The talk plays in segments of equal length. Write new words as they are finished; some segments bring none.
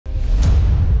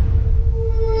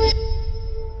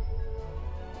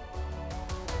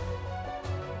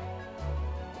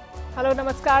Hello,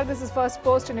 namaskar. This is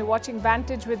Firstpost and you're watching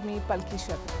Vantage with me, Palki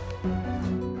Sharma.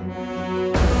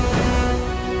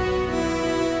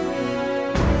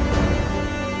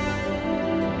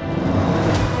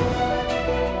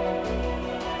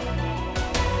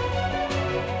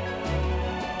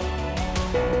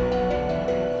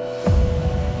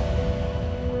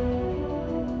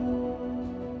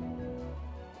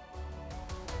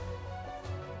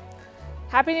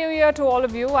 Happy New Year to all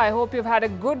of you. I hope you've had a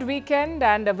good weekend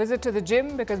and a visit to the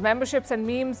gym, because memberships and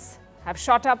memes have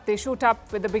shot up. They shoot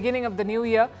up with the beginning of the new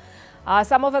year.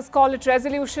 Some of us call it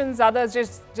resolutions, others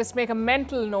just make a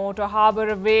mental note or harbor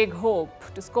a vague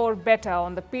hope to score better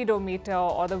on the pedometer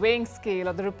or the weighing scale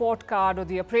or the report card or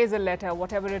the appraisal letter,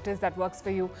 whatever it is that works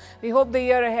for you. We hope the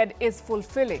year ahead is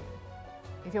fulfilling.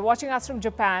 If you're watching us from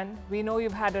Japan, we know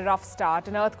you've had a rough start.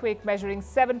 An earthquake measuring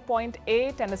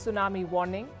 7.8 and a tsunami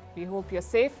warning. We hope you're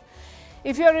safe.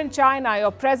 If you're in China,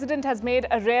 your president has made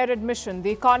a rare admission. The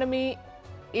economy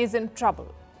is in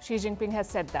trouble. Xi Jinping has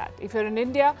said that. If you're in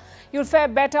India, you'll fare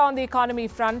better on the economy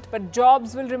front, but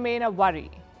jobs will remain a worry.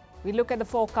 We look at the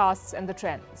forecasts and the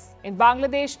trends. In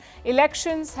Bangladesh,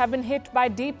 elections have been hit by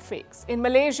deepfakes. In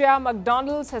Malaysia,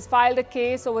 McDonald's has filed a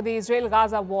case over the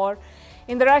Israel-Gaza war.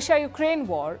 In the Russia-Ukraine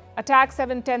war, attacks have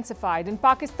intensified. In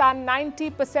Pakistan,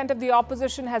 90% of the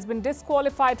opposition has been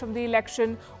disqualified from the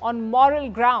election on moral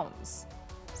grounds.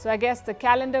 So I guess the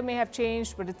calendar may have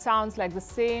changed, but it sounds like the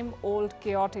same old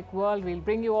chaotic world. We'll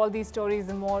bring you all these stories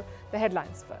and more. The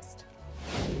headlines first.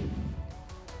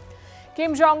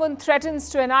 Kim Jong-un threatens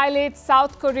to annihilate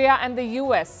South Korea and the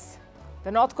US.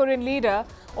 The North Korean leader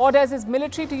orders his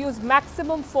military to use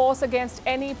maximum force against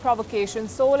any provocation.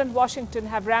 Seoul and Washington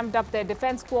have ramped up their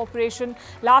defense cooperation.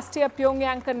 Last year,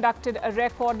 Pyongyang conducted a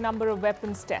record number of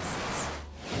weapons tests.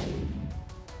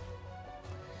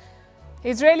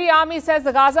 Israeli army says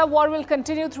the Gaza war will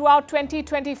continue throughout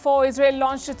 2024. Israel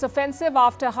launched its offensive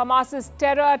after Hamas's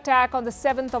terror attack on the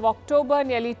 7th of October.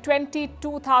 Nearly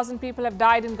 22,000 people have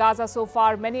died in Gaza so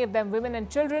far, many of them women and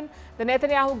children. The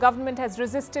Netanyahu government has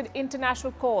resisted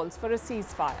international calls for a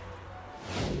ceasefire.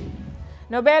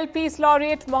 Nobel Peace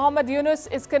Laureate Muhammad Yunus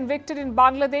is convicted in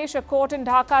Bangladesh. A court in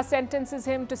Dhaka sentences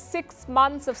him to 6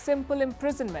 months of simple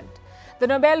imprisonment. The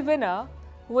Nobel winner,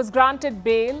 who was granted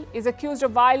bail, is accused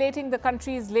of violating the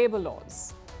country's labor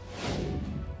laws.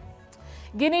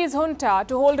 Guinea's junta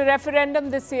to hold a referendum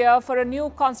this year for a new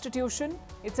constitution.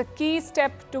 It's a key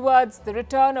step towards the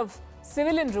return of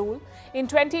civilian rule. In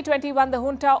 2021, the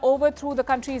junta overthrew the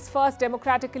country's first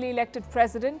democratically elected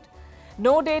president.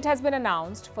 No date has been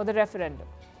announced for the referendum.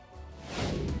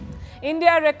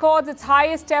 India records its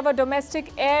highest ever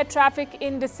domestic air traffic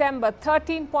in December.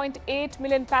 13.8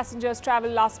 million passengers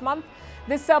travelled last month.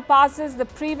 This surpasses the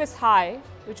previous high,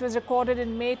 which was recorded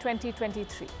in May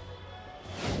 2023.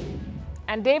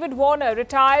 And David Warner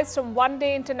retires from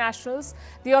one-day internationals.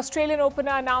 The Australian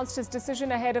opener announced his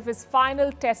decision ahead of his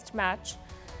final test match.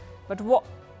 But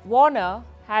Warner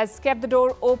has kept the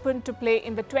door open to play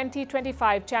in the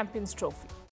 2025 Champions Trophy.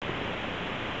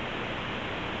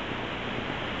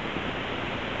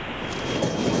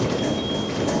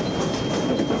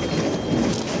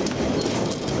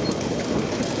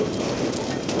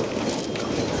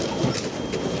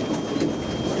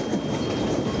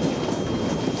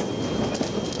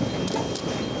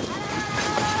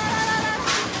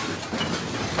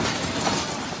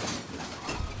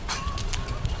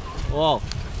 Wow,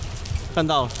 看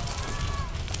到了。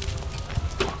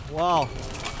Wow.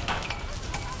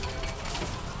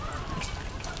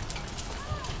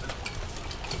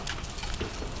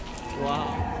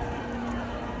 Wow.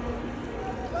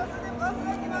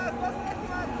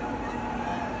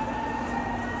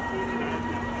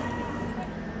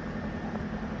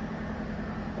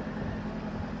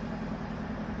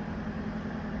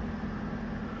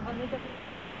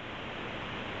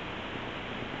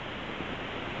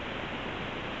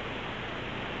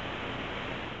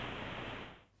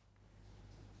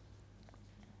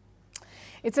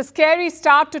 It's a scary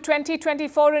start to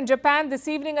 2024 in Japan. This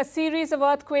evening, a series of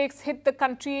earthquakes hit the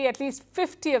country, at least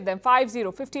 50 of them,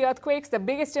 50 earthquakes. The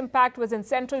biggest impact was in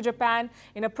central Japan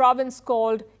in a province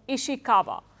called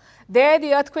Ishikawa. There,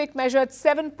 the earthquake measured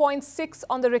 7.6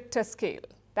 on the Richter scale.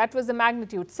 That was the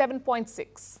magnitude,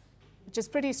 7.6, which is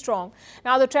pretty strong.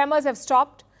 Now, the tremors have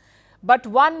stopped, but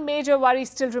one major worry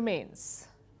still remains.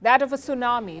 That of a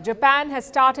tsunami. Japan has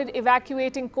started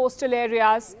evacuating coastal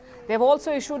areas. They've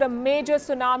also issued a major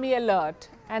tsunami alert.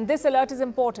 And this alert is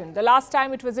important. The last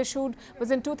time it was issued was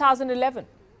in 2011,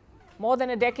 more than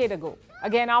a decade ago.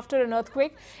 Again, after an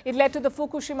earthquake, it led to the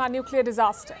Fukushima nuclear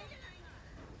disaster.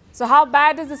 So how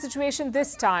bad is the situation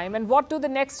this time, and what do the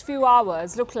next few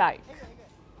hours look like?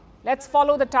 Let's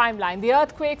follow the timeline. The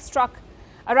earthquake struck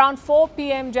around 4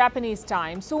 p.m. Japanese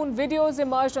time. Soon videos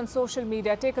emerged on social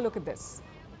media. Take a look at this.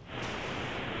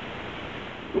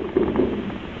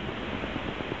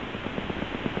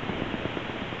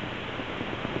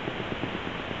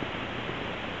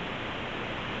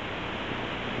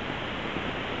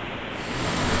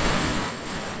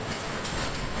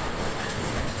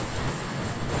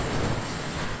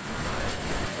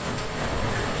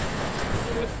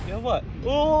 Yabai.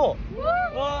 Oh!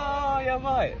 Wow,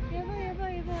 yabai.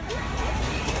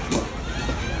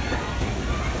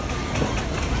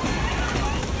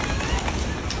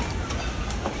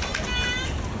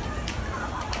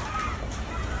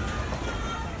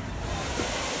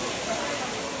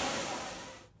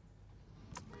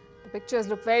 The pictures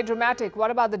look very dramatic.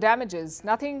 What about the damages?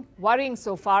 Nothing worrying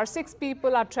so far. 6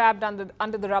 people are trapped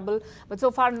under the rubble, but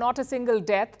so far not a single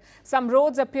death. Some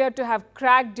roads appear to have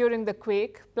cracked during the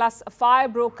quake, plus a fire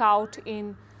broke out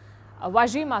in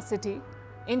Wajima city.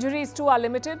 Injuries too are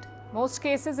limited. Most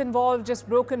cases involve just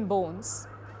broken bones.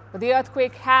 But the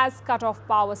earthquake has cut off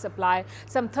power supply.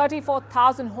 Some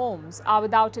 34,000 homes are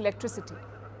without electricity.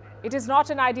 It is not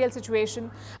an ideal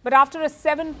situation, but after a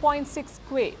 7.6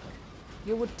 quake,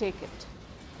 you would take it.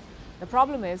 The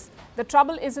problem is, the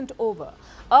trouble isn't over.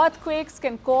 Earthquakes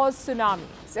can cause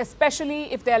tsunamis,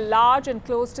 especially if they are large and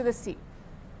close to the sea.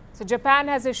 So Japan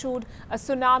has issued a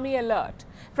tsunami alert.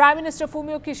 Prime Minister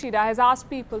Fumio Kishida has asked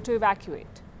people to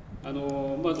evacuate.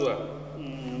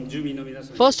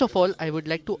 First of all, I would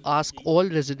like to ask all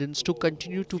residents to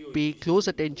continue to pay close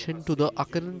attention to the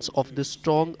occurrence of this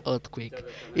strong earthquake.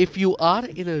 If you are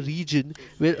in a region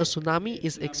where a tsunami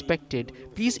is expected,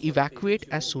 please evacuate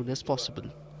as soon as possible.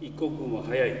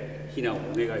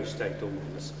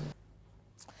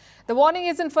 The warning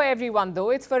isn't for everyone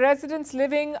though, it's for residents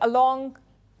living along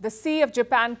the Sea of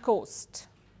Japan coast.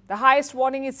 The highest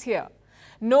warning is here.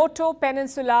 Noto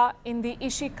Peninsula in the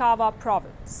Ishikawa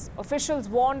province. Officials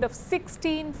warned of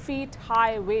 16 feet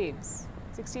high waves.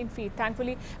 16 feet.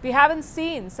 Thankfully, we haven't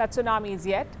seen such tsunamis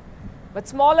yet, but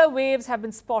smaller waves have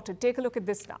been spotted. Take a look at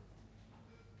this now.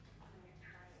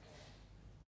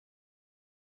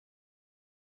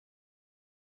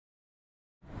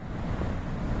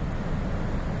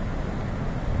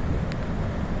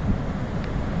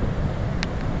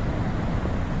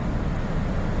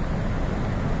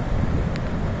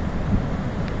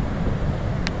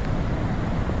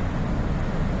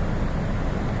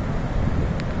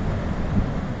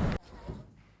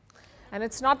 And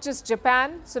it's not just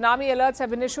Japan. Tsunami alerts have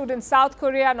been issued in South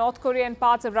Korea, North Korea and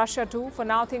parts of Russia too. For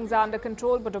now, things are under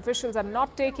control, but officials are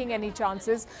not taking any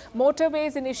chances.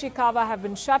 Motorways in Ishikawa have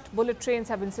been shut, bullet trains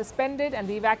have been suspended, and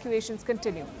the evacuations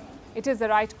continue. It is the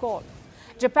right call.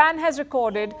 Japan has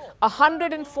recorded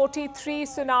 143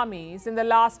 tsunamis in the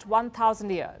last 1,000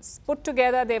 years. Put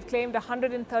together, they've claimed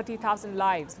 130,000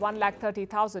 lives,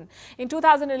 130,000. In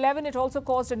 2011, it also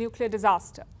caused a nuclear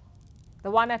disaster, the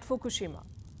one at Fukushima.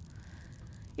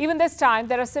 Even this time,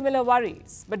 there are similar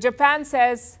worries. But Japan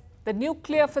says the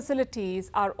nuclear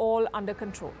facilities are all under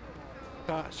control.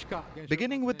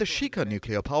 Beginning with the Shika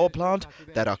nuclear power plant,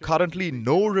 there are currently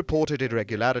no reported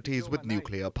irregularities with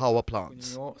nuclear power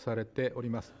plants.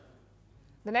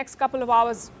 The next couple of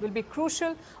hours will be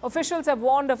crucial. Officials have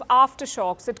warned of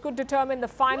aftershocks that could determine the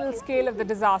final scale of the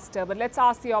disaster. But let's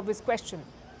ask the obvious question.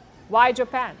 Why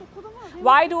Japan?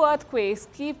 Why do earthquakes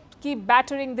keep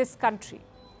battering this country?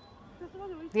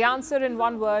 The answer in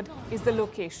one word is the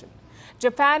location.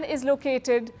 Japan is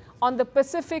located on the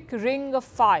Pacific Ring of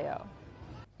Fire.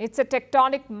 It's a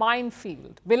tectonic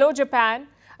minefield. Below Japan,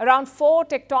 around 4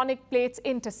 tectonic plates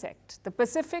intersect: the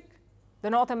Pacific, the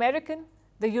North American,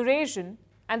 the Eurasian,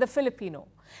 and the Filipino.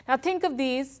 Now think of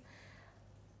these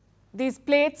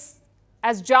plates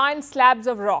as giant slabs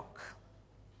of rock.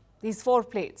 These 4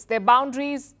 plates, their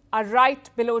boundaries are right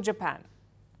below Japan.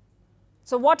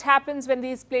 So what happens when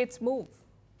these plates move?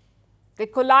 They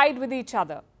collide with each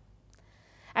other.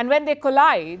 And when they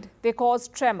collide, they cause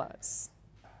tremors.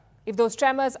 If those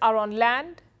tremors are on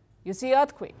land, you see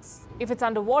earthquakes. If it's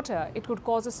underwater, it could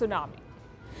cause a tsunami.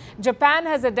 Japan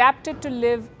has adapted to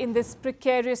live in this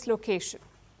precarious location.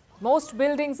 Most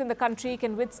buildings in the country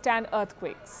can withstand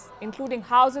earthquakes, including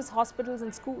houses, hospitals,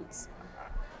 and schools.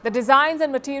 The designs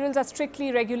and materials are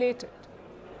strictly regulated.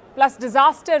 Plus,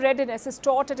 disaster readiness is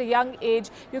taught at a young age.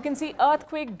 You can see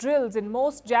earthquake drills in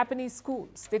most Japanese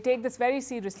schools. They take this very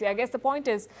seriously. I guess the point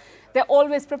is they're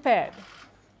always prepared.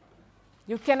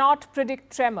 You cannot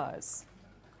predict tremors,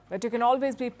 but you can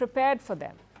always be prepared for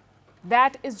them.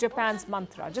 That is Japan's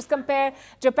mantra. Just compare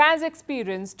Japan's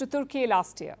experience to Turkey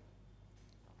last year.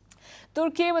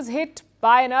 Turkey was hit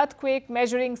by an earthquake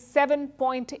measuring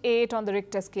 7.8 on the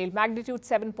Richter scale, magnitude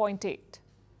 7.8.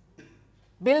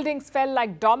 Buildings fell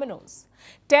like dominoes.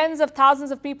 Tens of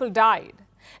thousands of people died.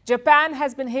 Japan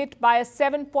has been hit by a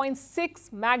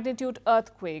 7.6 magnitude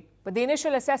earthquake, but the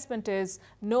initial assessment is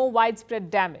no widespread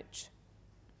damage.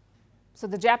 So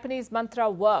the Japanese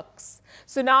mantra works.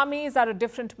 Tsunamis are a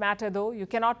different matter though. You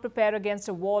cannot prepare against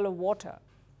a wall of water.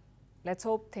 Let's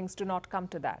hope things do not come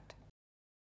to that.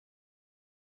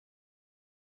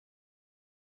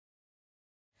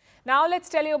 Now let's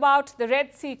tell you about the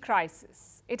Red Sea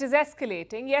crisis. It is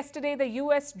escalating. Yesterday, the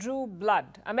US drew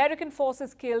blood. American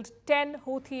forces killed 10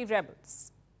 Houthi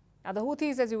rebels. Now, the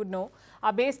Houthis, as you would know,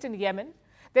 are based in Yemen.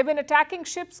 They've been attacking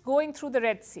ships going through the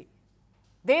Red Sea.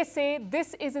 They say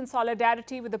this is in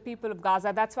solidarity with the people of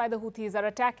Gaza. That's why the Houthis are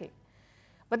attacking.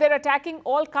 But they're attacking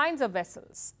all kinds of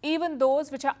vessels, even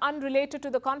those which are unrelated to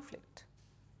the conflict.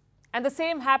 And the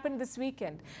same happened this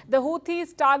weekend. The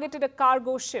Houthis targeted a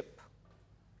cargo ship.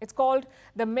 It's called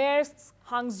the Maersk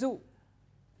Hangzhou,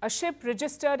 a ship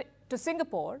registered to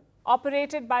Singapore,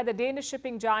 operated by the Danish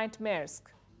shipping giant Maersk.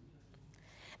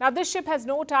 Now, this ship has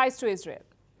no ties to Israel,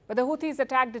 but the Houthis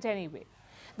attacked it anyway.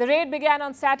 The raid began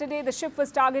on Saturday. The ship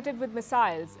was targeted with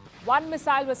missiles. One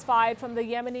missile was fired from the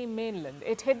Yemeni mainland.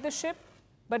 It hit the ship,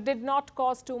 but did not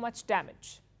cause too much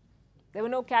damage. There were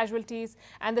no casualties,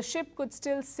 and the ship could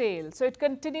still sail, so it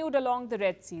continued along the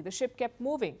Red Sea. The ship kept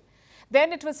moving.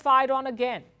 Then it was fired on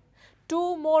again.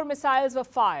 2 more missiles were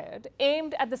fired,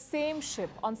 aimed at the same ship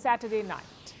on Saturday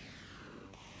night.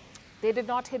 They did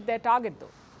not hit their target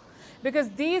though, because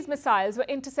these missiles were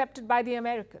intercepted by the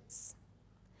Americans.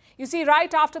 You see,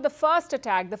 right after the first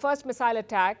attack, the first missile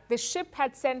attack, the ship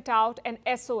had sent out an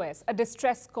SOS, a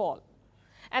distress call.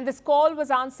 And this call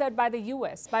was answered by the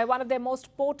US, by one of their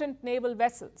most potent naval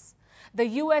vessels,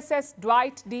 the USS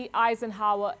Dwight D.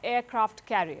 Eisenhower aircraft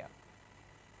carrier.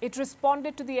 It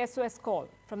responded to the SOS call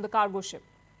from the cargo ship.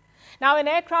 Now, an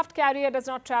aircraft carrier does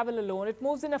not travel alone. It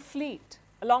moves in a fleet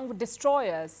along with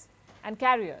destroyers and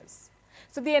carriers.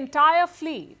 So the entire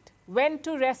fleet went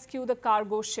to rescue the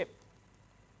cargo ship.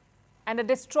 And a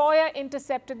destroyer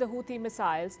intercepted the Houthi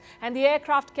missiles, and the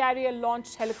aircraft carrier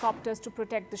launched helicopters to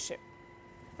protect the ship.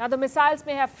 Now, the missiles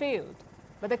may have failed,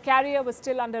 but the carrier was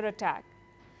still under attack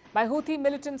by Houthi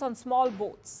militants on small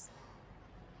boats.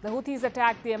 The Houthis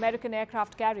attacked the American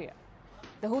aircraft carrier.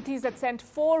 The Houthis had sent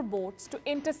 4 boats to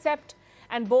intercept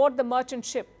and board the merchant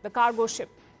ship, the cargo ship.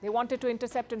 They wanted to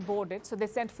intercept and board it, so they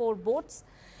sent 4 boats,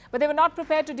 but they were not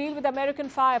prepared to deal with American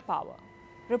firepower.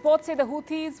 Reports say the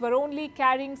Houthis were only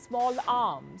carrying small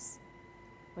arms.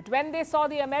 But when they saw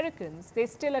the Americans, they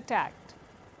still attacked.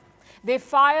 They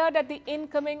fired at the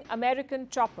incoming American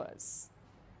choppers.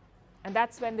 And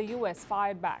that's when the US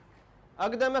fired back.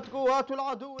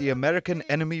 The American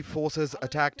enemy forces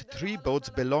attacked 3 boats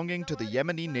belonging to the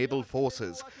Yemeni naval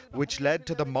forces, which led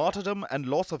to the martyrdom and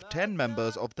loss of 10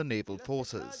 members of the naval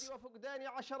forces.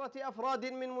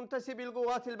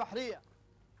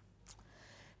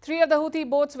 3 of the Houthi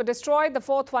boats were destroyed. The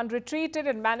 4th one retreated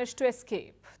and managed to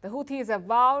escape. The Houthis have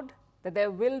vowed that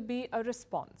there will be a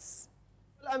response.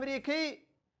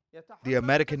 The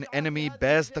American enemy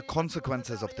bears the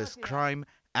consequences of this crime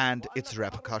and its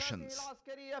repercussions.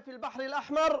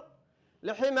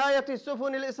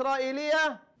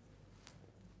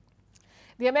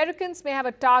 The Americans may have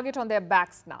a target on their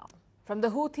backs now from the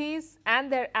Houthis and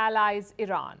their allies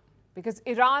Iran, because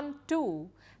Iran too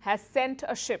has sent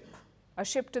a ship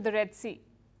to the Red Sea,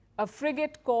 a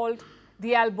frigate called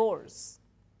the Alborz.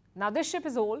 Now, this ship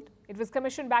is old. It was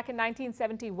commissioned back in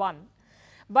 1971,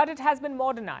 but it has been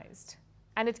modernized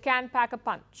and it can pack a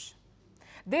punch.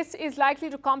 This is likely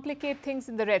to complicate things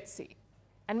in the Red Sea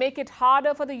and make it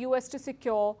harder for the US to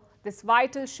secure this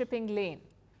vital shipping lane.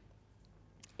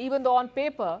 Even though on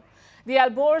paper, the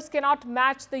Alborz cannot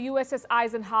match the USS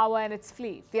Eisenhower and its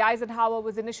fleet. The Eisenhower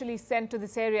was initially sent to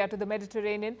this area, to the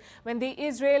Mediterranean, when the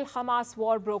Israel-Hamas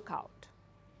war broke out.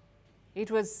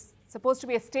 It was supposed to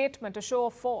be a statement, a show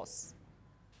of force.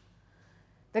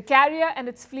 The carrier and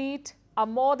its fleet are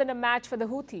more than a match for the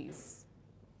Houthis.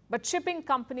 But shipping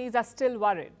companies are still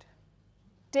worried.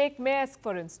 Take Maersk,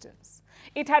 for instance.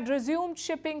 It had resumed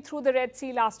shipping through the Red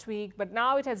Sea last week, but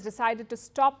now it has decided to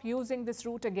stop using this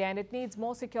route again. It needs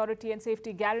more security and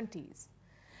safety guarantees.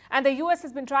 And the US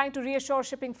has been trying to reassure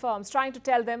shipping firms, trying to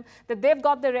tell them that they've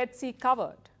got the Red Sea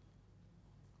covered.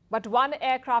 But one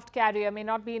aircraft carrier may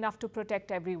not be enough to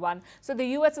protect everyone. So the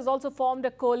US has also formed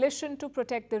a coalition to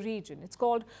protect the region. It's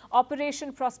called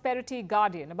Operation Prosperity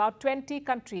Guardian. About 20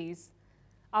 countries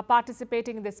are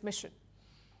participating in this mission.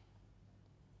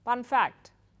 Fun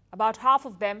fact, About half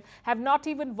of them have not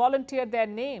even volunteered their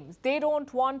names. They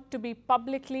don't want to be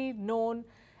publicly known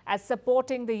as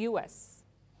supporting the US,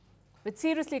 which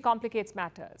seriously complicates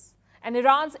matters. And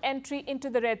Iran's entry into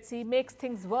the Red Sea makes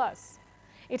things worse.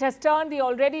 It has turned the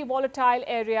already volatile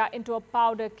area into a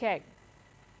powder keg.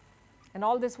 And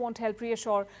all this won't help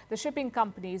reassure the shipping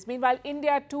companies. Meanwhile,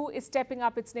 India too is stepping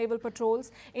up its naval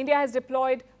patrols. India has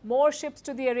deployed more ships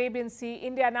to the Arabian Sea.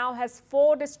 India now has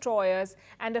 4 destroyers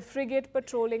and a frigate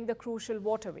patrolling the crucial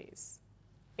waterways.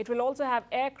 It will also have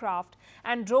aircraft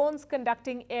and drones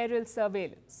conducting aerial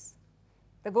surveillance.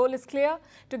 The goal is clear: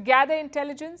 to gather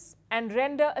intelligence and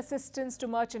render assistance to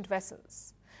merchant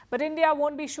vessels. But India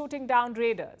won't be shooting down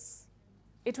raiders.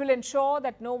 It will ensure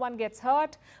that no one gets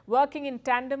hurt, working in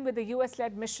tandem with the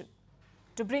US-led mission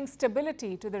to bring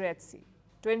stability to the Red Sea,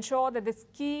 to ensure that this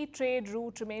key trade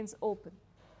route remains open.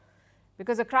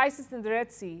 Because a crisis in the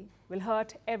Red Sea will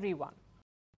hurt everyone.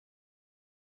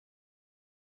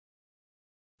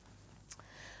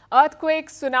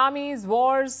 Earthquakes, tsunamis,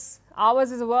 wars.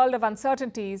 Ours is a world of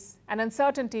uncertainties, and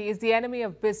uncertainty is the enemy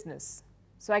of business.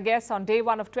 So I guess on day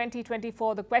one of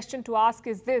 2024, the question to ask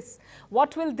is this: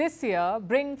 what will this year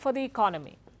bring for the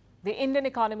economy, the Indian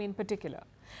economy in particular?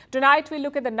 Tonight, we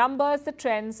look at the numbers, the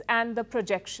trends, and the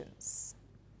projections.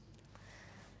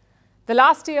 The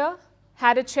last year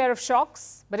had its share of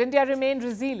shocks, but India remained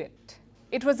resilient.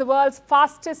 It was the world's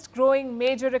fastest growing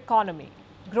major economy.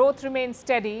 Growth remained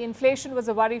steady. Inflation was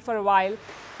a worry for a while,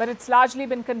 but it's largely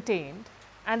been contained,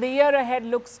 and the year ahead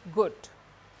looks good.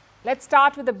 Let's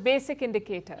start with the basic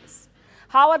indicators.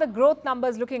 How are the growth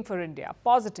numbers looking for India?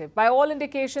 Positive. By all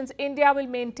indications, India will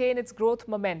maintain its growth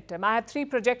momentum. I have 3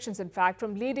 projections, in fact,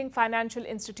 from leading financial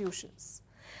institutions: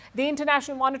 the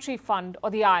International Monetary Fund,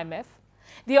 or the IMF,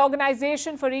 the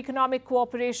Organization for Economic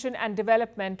Cooperation and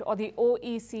Development, or the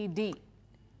OECD,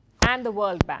 and the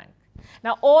World Bank.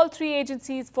 Now, all 3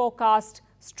 agencies forecast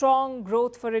strong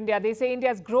growth for India. They say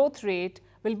India's growth rate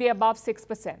will be above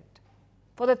 6%.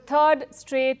 For the 3rd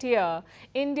straight year,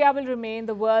 India will remain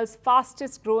the world's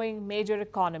fastest growing major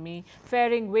economy,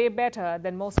 faring way better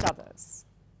than most others.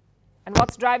 And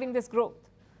what's driving this growth?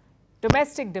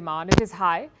 Domestic demand, it is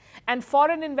high, and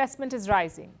foreign investment is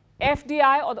rising.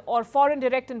 FDI, or foreign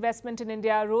direct investment in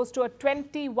India, rose to a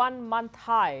 21-month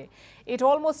high. It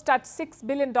almost touched $6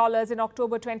 billion in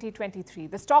October 2023.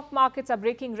 The stock markets are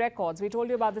breaking records. We told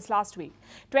you about this last week.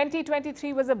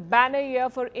 2023 was a banner year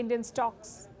for Indian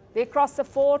stocks. They crossed the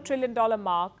 $4 trillion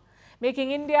mark,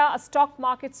 making India a stock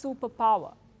market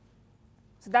superpower.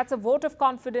 So that's a vote of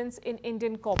confidence in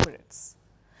Indian corporates.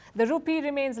 The rupee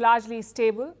remains largely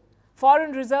stable.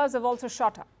 Foreign reserves have also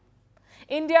shot up.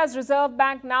 India's Reserve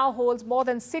Bank now holds more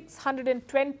than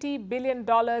 $620 billion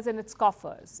in its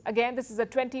coffers. Again, this is a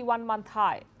 21-month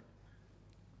high.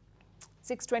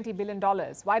 $620 billion.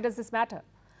 Why does this matter?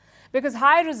 Because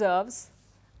high reserves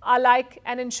are like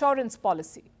an insurance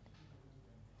policy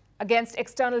against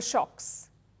external shocks.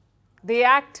 They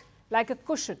act like a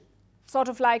cushion, sort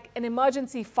of like an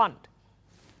emergency fund.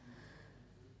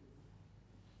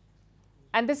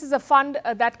 And this is a fund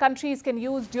that countries can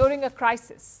use during a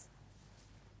crisis.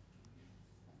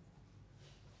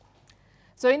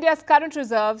 So India's current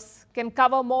reserves can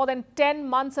cover more than 10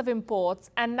 months of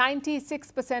imports and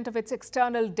 96% of its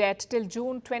external debt till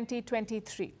June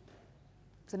 2023.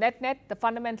 So net-net, the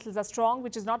fundamentals are strong,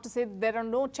 which is not to say that there are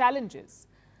no challenges.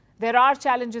 There are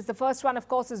challenges. The first one, of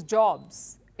course, is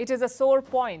jobs. It is a sore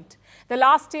point. The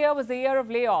last year was the year of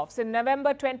layoffs. In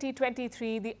November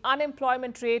 2023, the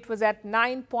unemployment rate was at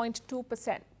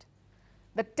 9.2%.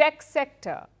 The tech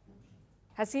sector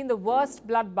has seen the worst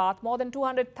bloodbath. More than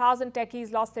 200,000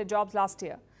 techies lost their jobs last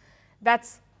year.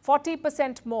 That's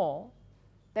 40% more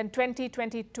than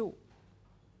 2022.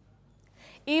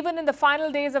 Even in the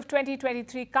final days of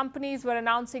 2023, companies were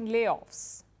announcing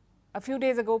layoffs. A few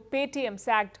days ago, Paytm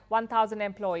sacked 1,000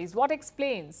 employees. What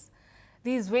explains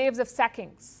these waves of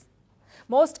sackings?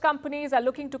 Most companies are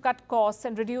looking to cut costs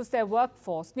and reduce their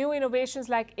workforce. New innovations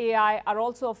like AI are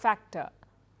also a factor.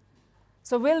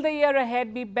 So will the year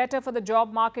ahead be better for the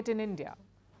job market in India?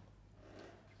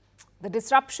 The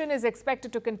disruption is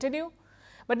expected to continue,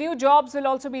 but new jobs will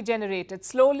also be generated,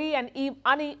 slowly and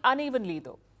unevenly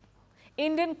though.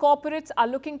 Indian corporates are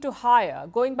looking to hire.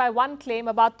 Going by one claim,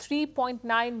 about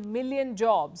 3.9 million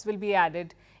jobs will be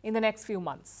added in the next few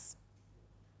months.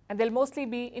 And they'll mostly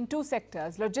be in 2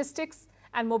 sectors, logistics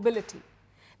and mobility.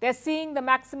 They're seeing the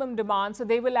maximum demand, so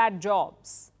they will add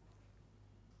jobs.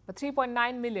 But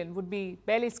 3.9 million would be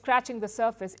barely scratching the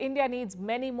surface. India needs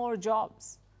many more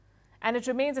jobs, and it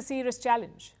remains a serious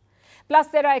challenge. Plus,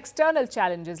 there are external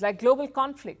challenges like global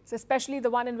conflicts, especially the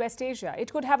one in West Asia.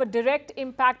 It could have a direct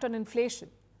impact on inflation.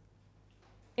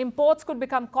 Imports could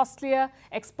become costlier,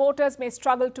 exporters may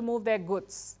struggle to move their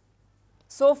goods.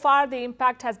 So far, the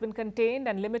impact has been contained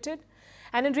and limited.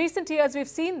 And in recent years, we've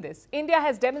seen this. India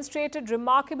has demonstrated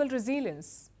remarkable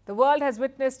resilience. The world has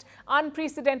witnessed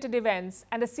unprecedented events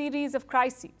and a series of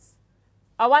crises.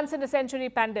 A once-in-a-century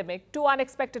pandemic, 2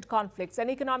 unexpected conflicts, an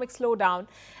economic slowdown,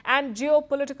 and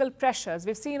geopolitical pressures.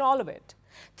 We've seen all of it.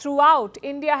 Throughout,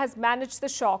 India has managed the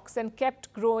shocks and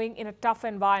kept growing in a tough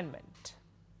environment.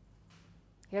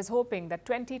 Here's hoping that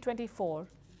 2024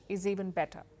 is even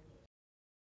better.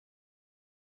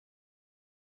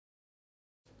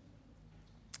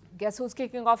 Guess who's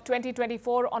kicking off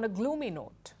 2024 on a gloomy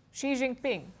note? Xi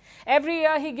Jinping. Every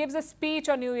year he gives a speech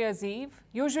on New Year's Eve,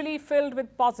 usually filled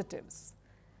with positives.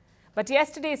 But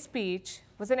yesterday's speech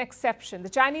was an exception. The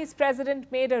Chinese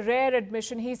president made a rare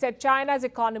admission. He said China's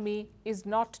economy is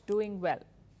not doing well.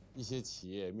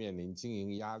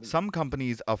 Some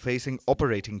companies are facing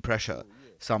operating pressure.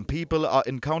 Some people are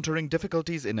encountering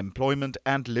difficulties in employment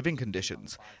and living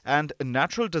conditions. And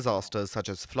natural disasters such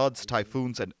as floods,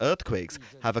 typhoons and earthquakes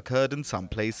have occurred in some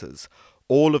places.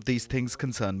 All of these things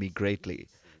concern me greatly.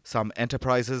 Some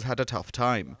enterprises had a tough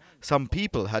time. Some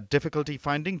people had difficulty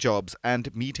finding jobs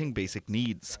and meeting basic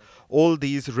needs. All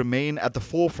these remain at the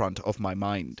forefront of my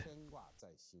mind.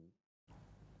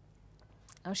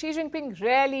 Now, Xi Jinping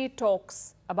rarely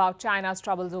talks about China's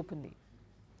troubles openly.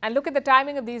 And look at the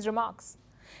timing of these remarks.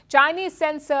 Chinese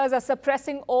censors are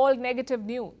suppressing all negative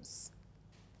news.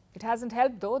 It hasn't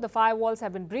helped though. The firewalls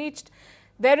have been breached.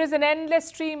 There is an endless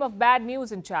stream of bad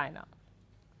news in China.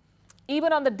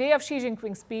 Even on the day of Xi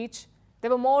Jinping's speech, there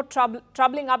were more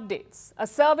troubling updates. A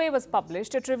survey was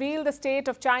published. It revealed the state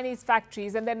of Chinese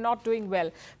factories and they're not doing well.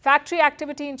 Factory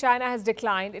activity in China has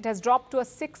declined. It has dropped to a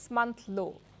 6-month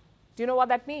low. Do you know what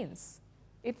that means?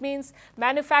 It means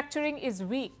manufacturing is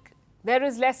weak. There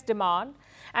is less demand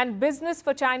and business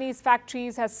for Chinese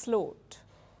factories has slowed.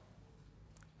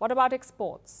 What about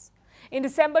exports? In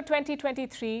December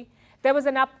 2023, there was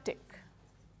an uptick.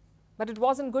 But it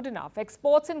wasn't good enough.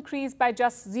 Exports increased by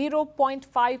just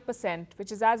 0.5%,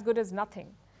 which is as good as nothing.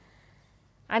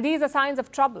 And these are signs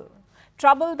of trouble.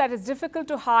 Trouble that is difficult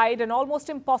to hide and almost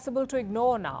impossible to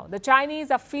ignore now. The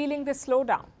Chinese are feeling this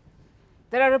slowdown.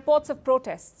 There are reports of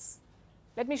protests.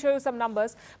 Let me show you some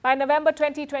numbers. By November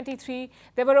 2023,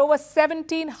 there were over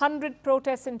 1,700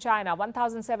 protests in China,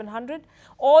 1,700,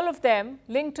 all of them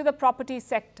linked to the property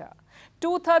sector.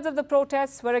 2/3 of the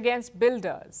protests were against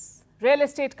builders, real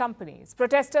estate companies.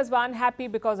 Protesters were unhappy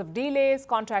because of delays,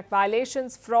 contract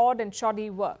violations, fraud and shoddy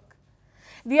work.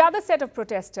 The other set of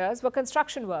protesters were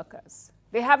construction workers.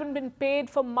 They haven't been paid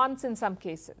for months in some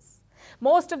cases.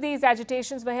 Most of these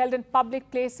agitations were held in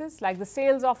public places like the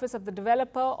sales office of the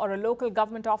developer or a local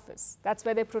government office. That's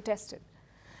where they protested.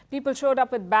 People showed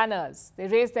up with banners. They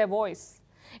raised their voice.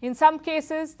 In some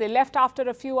cases, they left after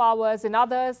a few hours. In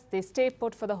others, they stayed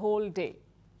put for the whole day,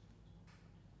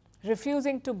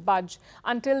 refusing to budge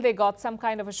until they got some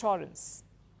kind of assurance.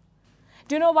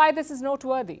 Do you know why this is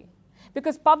noteworthy?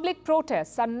 Because public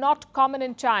protests are not common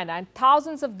in China, and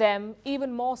thousands of them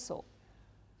even more so.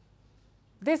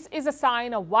 This is a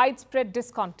sign of widespread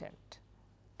discontent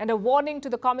and a warning to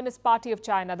the Communist Party of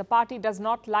China. The party does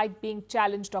not like being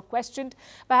challenged or questioned.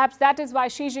 Perhaps that is why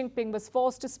Xi Jinping was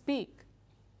forced to speak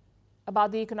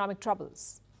about the economic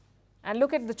troubles. And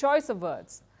look at the choice of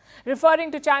words.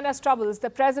 Referring to China's troubles, the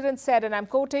president said, and I'm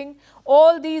quoting,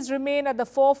 "All these remain at the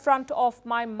forefront of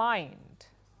my mind."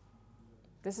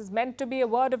 This is meant to be a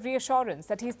word of reassurance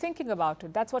that he's thinking about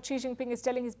it. That's what Xi Jinping is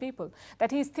telling his people,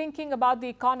 that he's thinking about the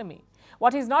economy.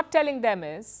 What he's not telling them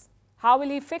is, how will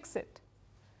he fix it?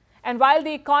 And while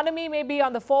the economy may be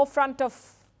on the forefront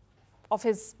of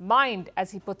his mind, as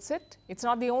he puts it, it's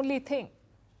not the only thing.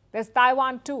 There's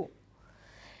Taiwan too.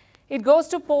 It goes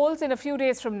to polls in a few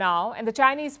days from now, and the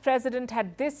Chinese president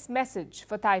had this message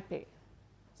for Taipei.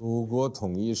 祖国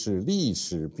统一是历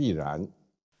史必然。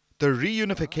 The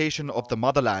reunification of the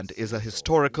motherland is a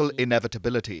historical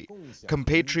inevitability.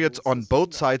 Compatriots on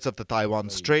both sides of the Taiwan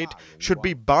Strait should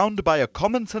be bound by a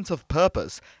common sense of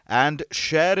purpose and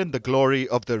share in the glory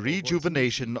of the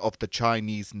rejuvenation of the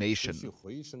Chinese nation.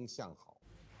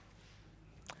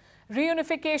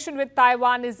 Reunification with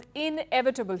Taiwan is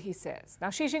inevitable, he says. Now,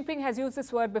 Xi Jinping has used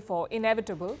this word before,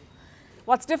 inevitable.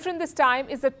 What's different this time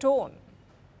is the tone,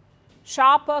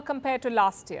 sharper compared to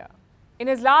last year. In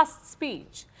his last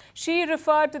speech, Xi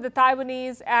referred to the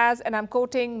Taiwanese as, and I'm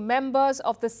quoting, members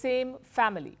of the same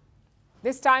family.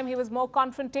 This time he was more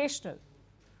confrontational.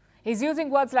 He's using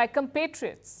words like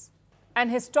compatriots and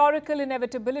historical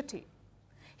inevitability.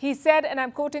 He said, and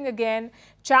I'm quoting again,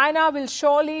 China will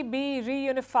surely be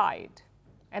reunified.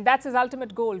 And that's his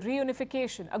ultimate goal,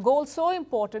 reunification, a goal so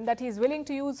important that he's willing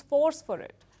to use force for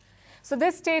it. So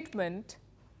this statement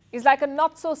is like a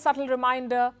not-so-subtle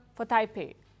reminder for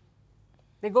Taipei.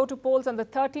 They go to polls on the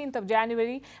 13th of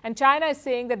January, and China is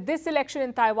saying that this election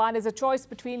in Taiwan is a choice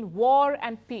between war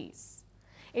and peace.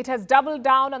 It has doubled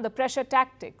down on the pressure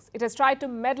tactics. It has tried to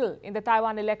meddle in the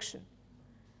Taiwan election.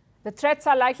 The threats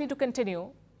are likely to continue,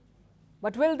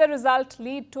 but will the result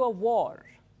lead to a war?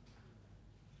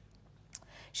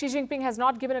 Xi Jinping has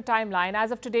not given a timeline. As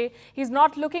of today, he's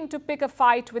not looking to pick a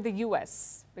fight with the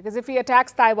US, because if he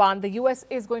attacks Taiwan, the US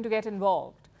is going to get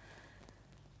involved.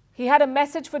 He had a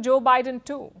message for Joe Biden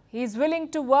too. He's willing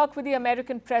to work with the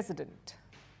American president.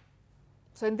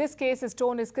 So in this case, his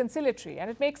tone is conciliatory,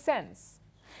 and it makes sense.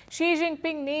 Xi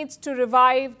Jinping needs to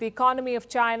revive the economy of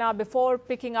China before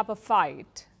picking up a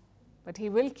fight, but he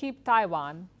will keep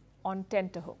Taiwan on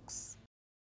tenterhooks.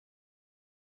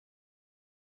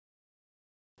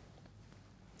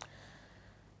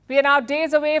 We are now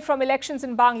days away from elections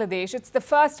in Bangladesh. It's the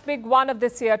first big one of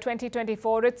this year,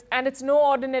 2024, and it's no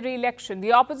ordinary election.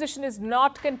 The opposition is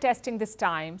not contesting this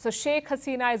time, so Sheikh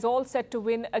Hasina is all set to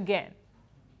win again.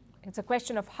 It's a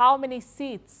question of how many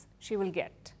seats she will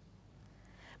get.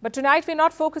 But tonight, we're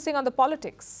not focusing on the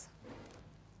politics.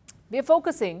 We're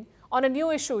focusing on a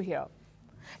new issue here.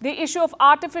 The issue of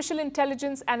artificial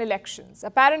intelligence and elections.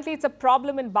 Apparently, it's a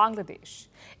problem in Bangladesh.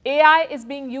 AI is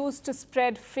being used to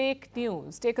spread fake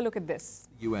news. Take a look at this.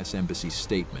 U.S. Embassy's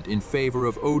statement in favor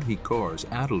of Houthis'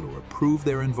 Adalur proved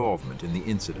their involvement in the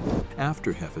incident.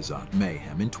 After Hafizat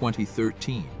mayhem in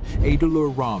 2013,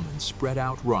 Adalur Rahman spread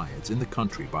out riots in the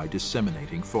country by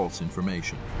disseminating false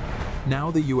information.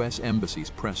 Now the U.S.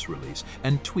 Embassy's press release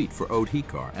and tweet for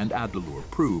Houthis and Adalur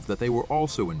prove that they were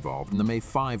also involved in the May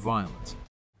 5 violence.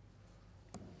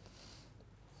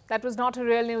 That was not a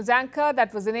real news anchor.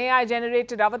 That was an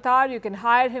AI-generated avatar. You can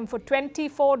hire him for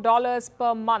 $24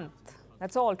 per month.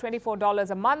 That's all, $24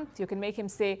 a month. You can make him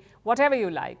say whatever you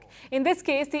like. In this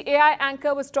case, the AI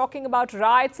anchor was talking about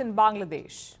riots in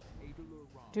Bangladesh.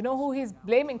 Do you know who he's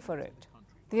blaming for it?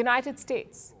 The United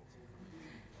States.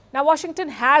 Now, Washington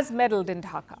has meddled in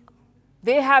Dhaka.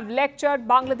 They have lectured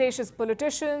Bangladesh's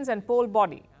politicians and poll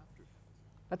body.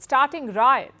 But starting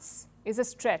riots is a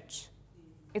stretch.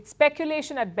 It's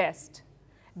speculation at best,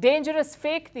 dangerous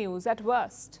fake news at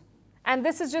worst. And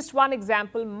this is just one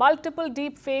example. Multiple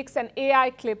deep fakes and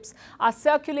AI clips are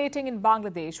circulating in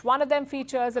Bangladesh. One of them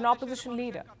features an opposition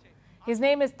leader. His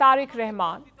name is Tariq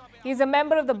Rahman. He's a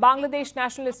member of the Bangladesh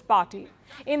Nationalist Party.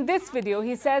 In this video,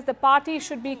 he says the party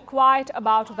should be quiet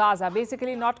about Gaza,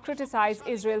 basically not criticize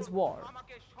Israel's war.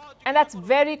 And that's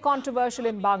very controversial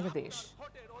in Bangladesh.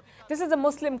 This is a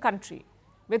Muslim country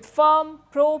with firm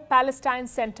pro-Palestine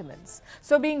sentiments.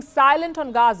 So being silent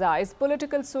on Gaza is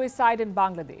political suicide in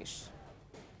Bangladesh.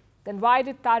 Then why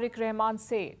did Tariq Rahman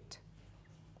say it?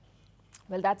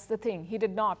 Well, that's the thing. He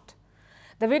did not.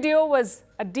 The video was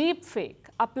a deep fake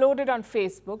uploaded on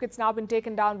Facebook. It's now been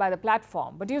taken down by the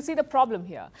platform. But you see the problem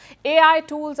here. AI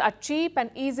tools are cheap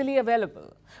and easily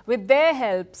available. With their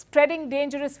help, spreading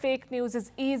dangerous fake news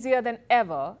is easier than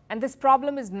ever. And this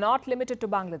problem is not limited to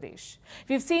Bangladesh.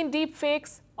 We've seen deep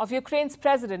fakes of Ukraine's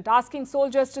president asking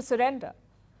soldiers to surrender,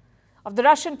 of the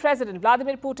Russian president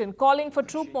Vladimir Putin calling for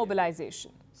troop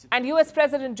mobilization, and US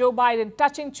President Joe Biden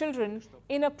touching children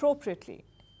inappropriately.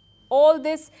 All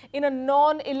this in a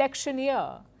non-election year.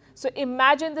 So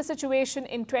imagine the situation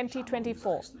in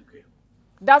 2024.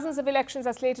 Dozens of elections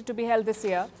are slated to be held this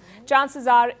year. Chances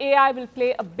are AI will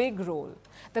play a big role.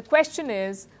 The question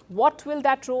is, what will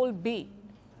that role be?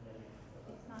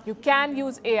 You can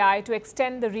use AI to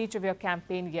extend the reach of your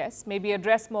campaign, yes, maybe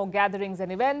address more gatherings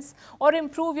and events, or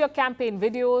improve your campaign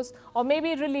videos, or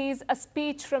maybe release a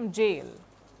speech from jail.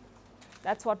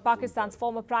 That's what Pakistan's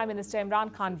former Prime Minister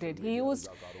Imran Khan did. He used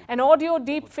an audio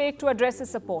deepfake to address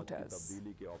his supporters.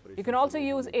 You can also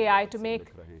use AI to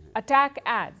make attack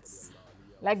ads,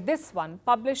 like this one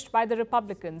published by the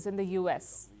Republicans in the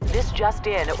US. This just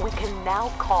in, we can now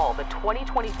call the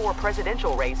 2024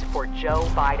 presidential race for Joe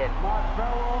Biden.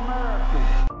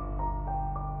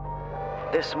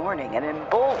 This morning, an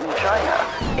emboldened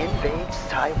China invades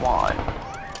Taiwan.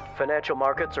 Financial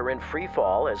markets are in free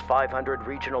fall as 500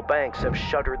 regional banks have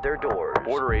shuttered their doors.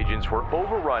 Border agents were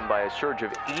overrun by a surge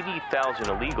of 80,000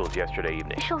 illegals yesterday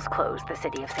evening. Officials closed the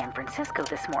city of San Francisco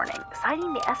this morning,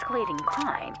 citing the escalating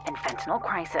crime and fentanyl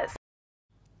crisis.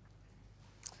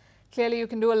 Clearly, you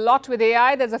can do a lot with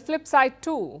AI. There's a flip side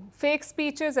too. Fake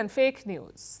speeches and fake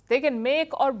news. They can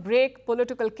make or break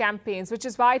political campaigns, which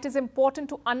is why it is important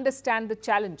to understand the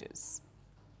challenges.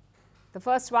 The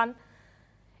first one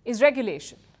is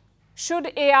regulation.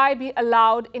 Should AI be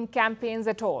allowed in campaigns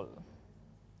at all?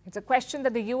 It's a question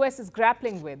that the US is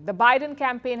grappling with. The Biden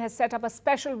campaign has set up a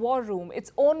special war room.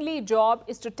 Its only job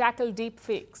is to tackle deep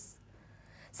fakes.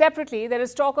 Separately, there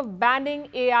is talk of banning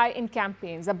AI in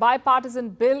campaigns. A bipartisan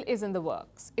bill is in the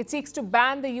works. It seeks to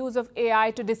ban the use of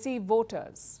AI to deceive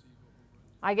voters.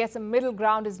 I guess a middle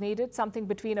ground is needed, something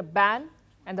between a ban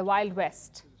and the Wild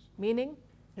West, meaning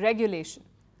regulation.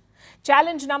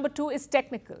 Challenge number 2 is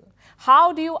technical.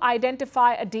 How do you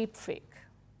identify a deep fake?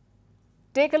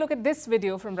 Take a look at this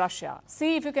video from Russia.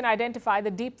 See if you can identify the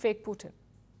deep fake Putin.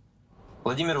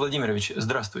 Владимир Владимирович,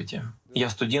 здравствуйте. Я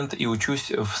студент и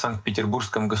учусь в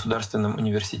Санкт-Петербургском государственном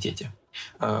университете.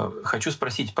 Хочу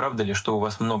спросить, правда ли, что у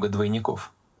вас много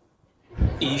двойников?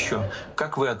 И еще,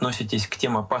 как вы относитесь к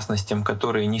тем опасностям,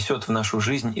 которые несет в нашу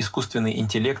жизнь искусственный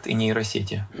интеллект и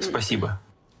нейросети? Спасибо.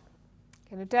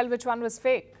 Can you tell which one was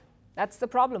fake? That's the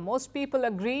problem. Most people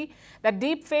agree that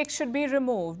deep fakes should be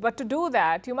removed, but to do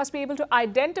that, you must be able to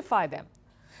identify them.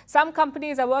 Some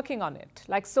companies are working on it,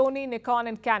 like Sony, Nikon,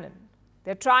 and Canon.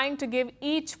 They're trying to give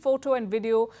each photo and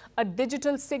video a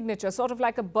digital signature, sort of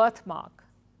like a birthmark.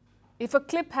 If a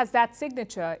clip has that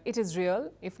signature, it is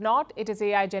real. If not, it is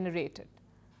AI generated.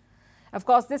 Of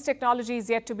course, this technology is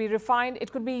yet to be refined.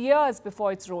 It could be years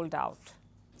before it's rolled out.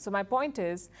 So my point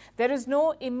is, there is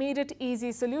no immediate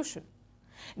easy solution.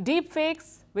 Deep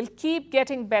fakes will keep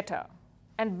getting better,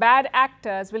 and bad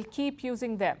actors will keep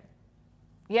using them.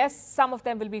 Yes, some of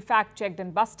them will be fact-checked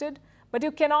and busted, but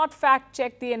you cannot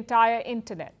fact-check the entire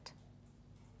internet.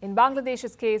 In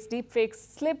Bangladesh's case, deepfakes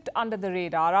slipped under the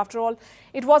radar. After all,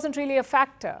 it wasn't really a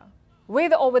factor.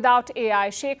 With or without AI,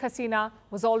 Sheikh Hasina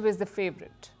was always the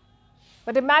favorite.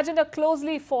 But imagine a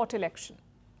closely fought election,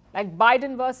 like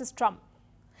Biden versus Trump.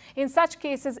 In such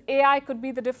cases, AI could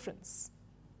be the difference.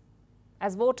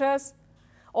 As voters,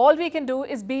 all we can do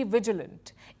is be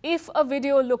vigilant. If a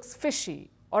video looks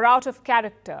fishy or out of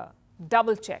character,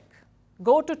 double-check.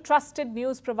 Go to trusted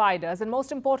news providers, and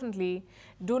most importantly,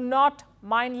 do not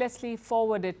mindlessly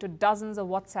forward it to dozens of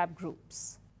WhatsApp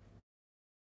groups.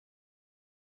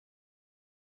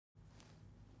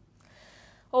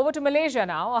 Over to Malaysia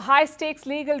now. A high-stakes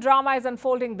legal drama is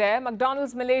unfolding there.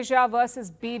 McDonald's Malaysia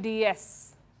versus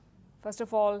BDS. First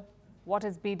of all, what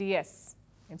is BDS?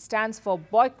 It stands for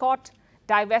Boycott,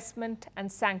 Divestment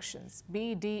and Sanctions,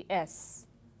 BDS.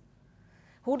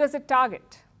 Who does it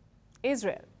target?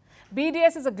 Israel.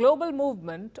 BDS is a global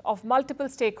movement of multiple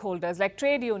stakeholders like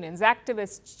trade unions,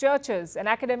 activists, churches, and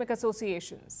academic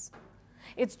associations.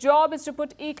 Its job is to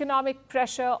put economic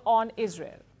pressure on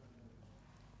Israel,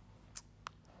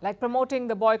 like promoting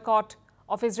the boycott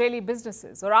of Israeli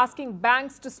businesses or asking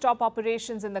banks to stop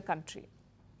operations in the country.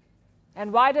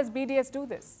 And why does BDS do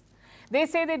this? They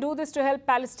say they do this to help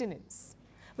Palestinians,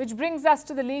 which brings us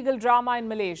to the legal drama in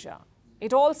Malaysia.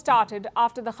 It all started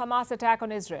after the Hamas attack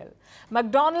on Israel.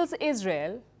 McDonald's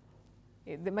Israel,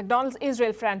 the McDonald's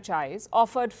Israel franchise,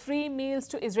 offered free meals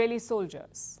to Israeli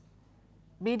soldiers.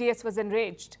 BDS was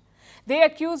enraged. They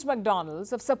accused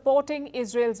McDonald's of supporting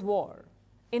Israel's war.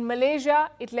 In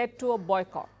Malaysia, it led to a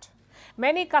boycott.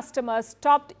 Many customers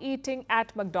stopped eating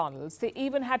at McDonald's. They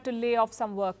even had to lay off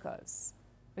some workers,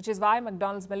 which is why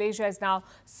McDonald's Malaysia is now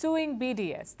suing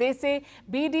BDS. They say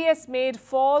BDS made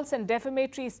false and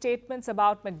defamatory statements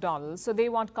about McDonald's, so they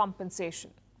want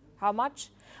compensation. How much?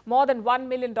 More than $1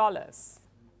 million.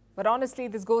 But honestly,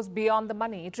 this goes beyond the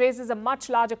money. It raises a much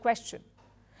larger question,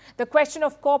 the question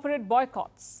of corporate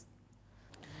boycotts.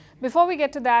 Before we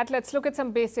get to that, let's look at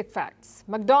some basic facts.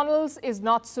 McDonald's is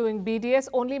not suing BDS,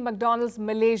 only McDonald's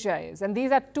Malaysia is. And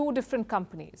these are two different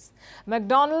companies.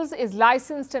 McDonald's is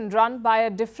licensed and run by a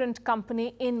different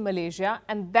company in Malaysia,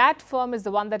 and that firm is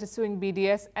the one that is suing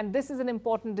BDS, and this is an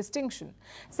important distinction.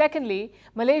 Secondly,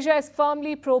 Malaysia is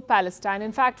firmly pro-Palestine.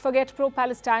 In fact, forget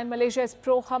pro-Palestine, Malaysia is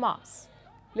pro-Hamas.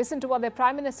 Listen to what their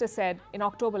Prime Minister said in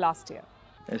October last year.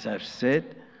 As I've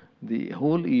said, the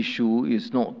whole issue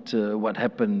is not what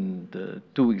happened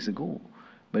 2 weeks ago,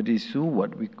 but issue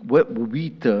what we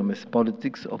term as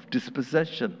politics of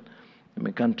dispossession. I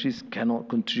mean, countries cannot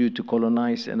continue to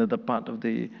colonize another part of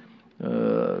the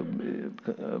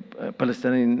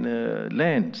Palestinian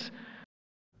lands.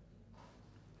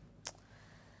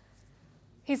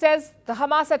 He says the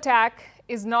Hamas attack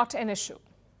is not an issue.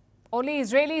 Only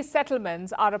Israeli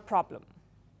settlements are a problem.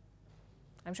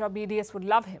 I'm sure BDS would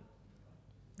love him.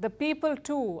 The people,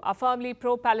 too, are firmly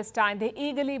pro-Palestine. They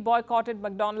eagerly boycotted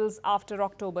McDonald's after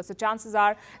October. So chances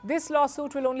are this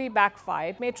lawsuit will only backfire.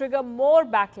 It may trigger more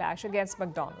backlash against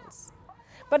McDonald's.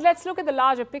 But let's look at the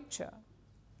larger picture.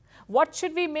 What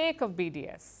should we make of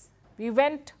BDS? We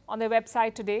went on their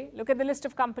website today. Look at the list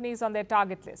of companies on their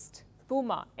target list.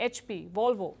 Puma, HP,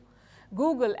 Volvo,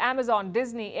 Google, Amazon,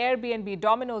 Disney, Airbnb,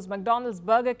 Domino's, McDonald's,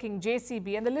 Burger King,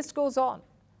 JCB, and the list goes on.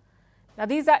 Now,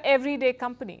 these are everyday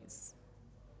companies.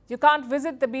 You can't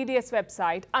visit the BDS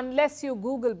website unless you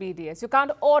Google BDS. You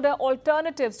can't order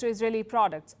alternatives to Israeli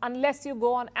products unless you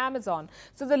go on Amazon.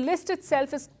 So the list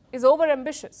itself is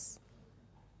overambitious.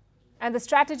 And the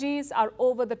strategies are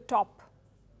over the top.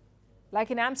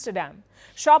 Like in Amsterdam,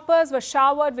 shoppers were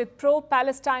showered with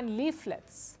pro-Palestine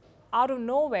leaflets out of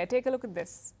nowhere. Take a look at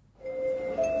this.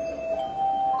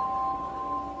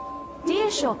 Dear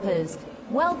shoppers,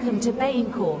 welcome to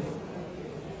Bijenkorf.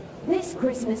 This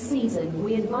Christmas season,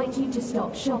 we invite you to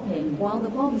stop shopping while the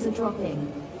bombs are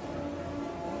dropping.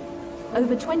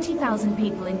 Over 20,000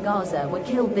 people in Gaza were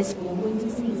killed this warm winter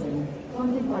season,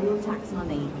 funded by your tax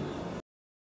money.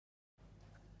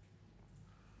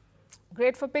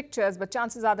 Great for pictures, but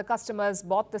chances are the customers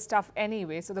bought the stuff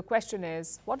anyway. So the question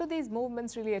is, what do these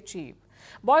movements really achieve?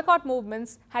 Boycott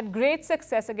movements had great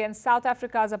success against South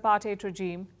Africa's apartheid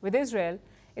regime. With Israel,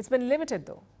 it's been limited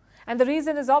though. And the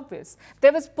reason is obvious.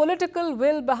 There was political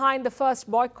will behind the first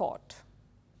boycott.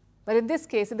 But in this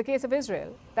case, in the case of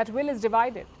Israel, that will is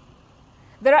divided.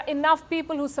 There are enough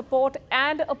people who support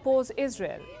and oppose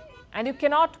Israel. And you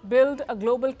cannot build a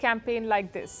global campaign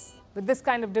like this, with this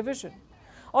kind of division.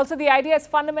 Also, the idea is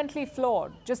fundamentally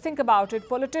flawed. Just think about it.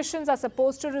 Politicians are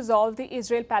supposed to resolve the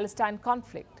Israel-Palestine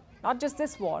conflict. Not just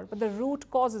this war, but the root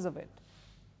causes of it.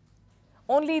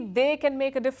 Only they can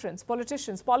make a difference,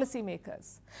 politicians,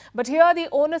 policymakers. But here the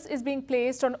onus is being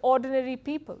placed on ordinary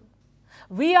people.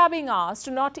 We are being asked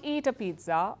to not eat a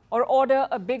pizza or order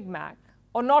a Big Mac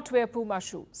or not wear Puma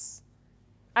shoes.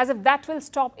 As if that will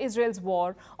stop Israel's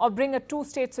war or bring a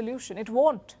two-state solution. It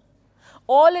won't.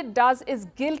 All it does is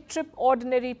guilt-trip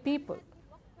ordinary people.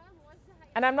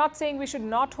 And I'm not saying we should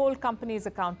not hold companies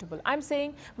accountable. I'm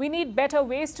saying we need better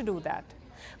ways to do that.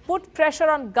 Put pressure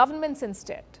on governments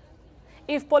instead.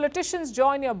 If politicians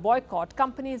join your boycott,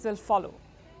 companies will follow.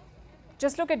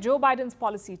 Just look at Joe Biden's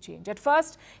policy change. At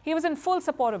first, he was in full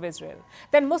support of Israel.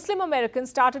 Then Muslim Americans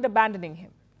started abandoning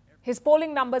him. His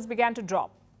polling numbers began to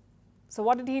drop. So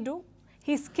what did he do?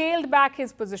 He scaled back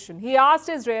his position. He asked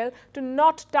Israel to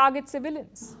not target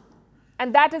civilians.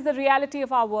 And that is the reality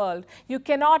of our world. You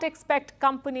cannot expect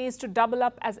companies to double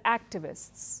up as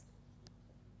activists.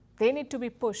 They need to be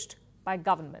pushed by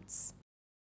governments.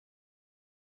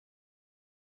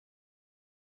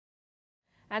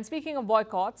 And speaking of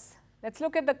boycotts, let's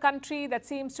look at the country that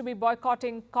seems to be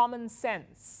boycotting common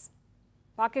sense.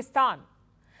 Pakistan.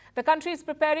 The country is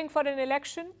preparing for an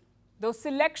election, though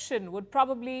selection would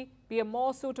probably be a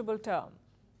more suitable term.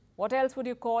 What else would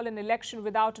you call an election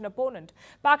without an opponent?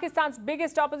 Pakistan's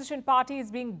biggest opposition party is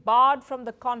being barred from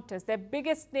the contest. Their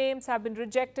biggest names have been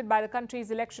rejected by the country's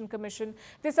election commission.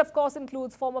 This, of course,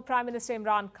 includes former Prime Minister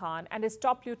Imran Khan and his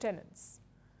top lieutenants.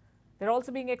 They're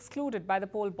also being excluded by the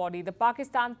poll body. The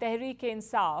Pakistan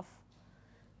Tehreek-e-Insaf,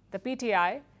 the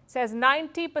PTI, says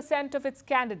 90% of its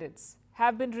candidates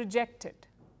have been rejected.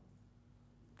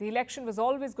 The election was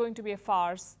always going to be a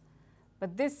farce,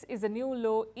 but this is a new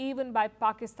low even by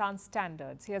Pakistan's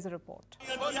standards. Here's a report.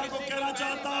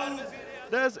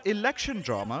 There's election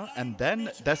drama and then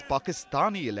there's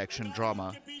Pakistani election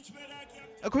drama.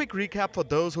 A quick recap for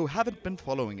those who haven't been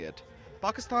following it.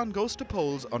 Pakistan goes to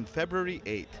polls on February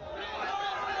 8th.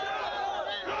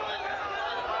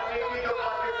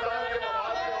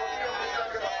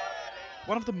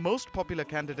 One of the most popular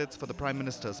candidates for the Prime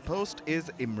Minister's post is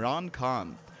Imran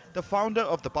Khan, the founder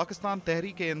of the Pakistan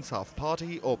Tehreek-e-Insaf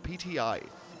Party or PTI.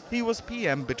 He was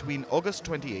PM between August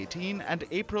 2018 and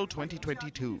April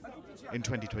 2022. In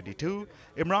 2022,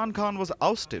 Imran Khan was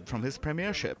ousted from his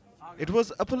premiership. It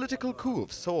was a political coup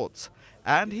of sorts,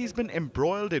 and he's been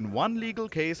embroiled in one legal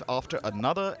case after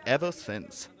another ever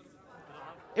since.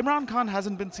 Imran Khan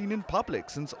hasn't been seen in public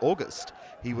since August.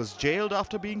 He was jailed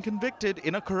after being convicted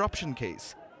in a corruption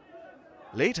case.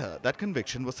 Later, that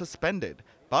conviction was suspended,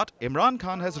 but Imran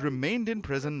Khan has remained in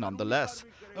prison nonetheless,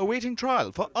 awaiting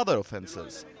trial for other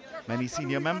offences. Many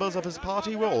senior members of his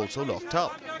party were also locked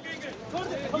up.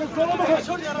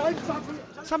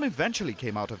 Some eventually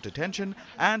came out of detention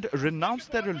and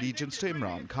renounced their allegiance to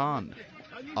Imran Khan.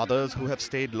 Others who have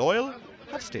stayed loyal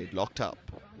have stayed locked up.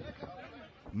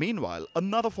 Meanwhile,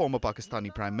 another former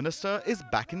Pakistani Prime Minister is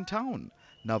back in town,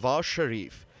 Nawaz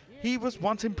Sharif. He was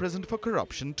once imprisoned for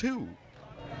corruption too.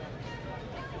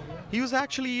 He was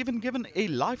actually even given a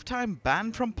lifetime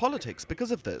ban from politics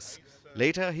because of this.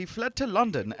 Later, he fled to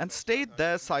London and stayed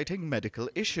there citing medical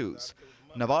issues.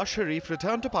 Nawaz Sharif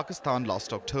returned to Pakistan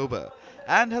last October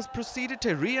and has proceeded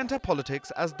to re-enter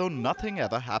politics as though nothing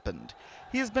ever happened.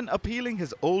 He has been appealing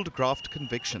his old graft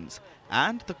convictions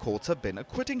and the courts have been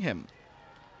acquitting him.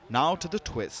 Now to the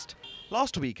twist.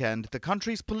 Last weekend, the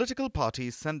country's political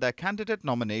parties sent their candidate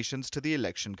nominations to the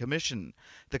Election Commission.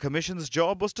 The Commission's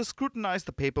job was to scrutinize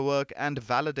the paperwork and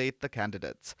validate the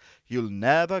candidates. You'll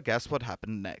never guess what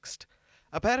happened next.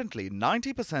 Apparently,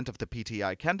 90% of the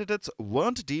PTI candidates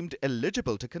weren't deemed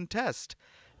eligible to contest.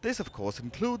 This, of course,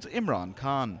 includes Imran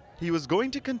Khan. He was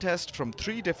going to contest from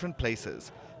 3 different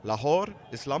places: Lahore,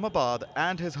 Islamabad,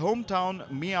 and his hometown,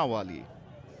 Miawali.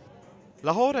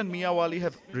 Lahore and Miawali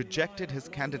have rejected his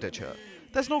candidature.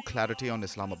 There's no clarity on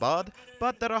Islamabad,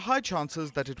 but there are high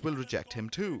chances that it will reject him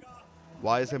too.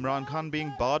 Why is Imran Khan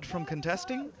being barred from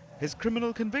contesting? His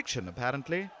criminal conviction,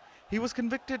 apparently. He was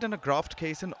convicted in a graft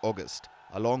case in August.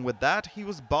 Along with that, he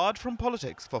was barred from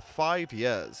politics for 5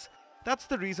 years. That's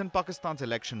the reason Pakistan's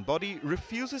election body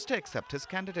refuses to accept his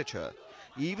candidature,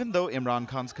 even though Imran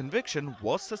Khan's conviction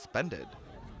was suspended.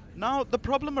 Now, the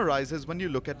problem arises when you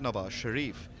look at Nawaz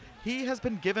Sharif. He has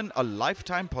been given a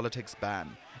lifetime politics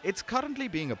ban. It's currently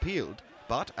being appealed,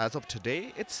 but as of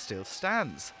today, it still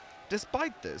stands.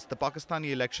 Despite this, the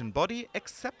Pakistani election body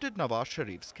accepted Nawaz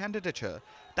Sharif's candidature,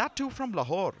 that too from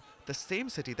Lahore, the same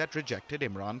city that rejected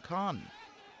Imran Khan.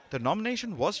 The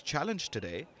nomination was challenged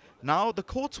today. Now, the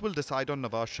courts will decide on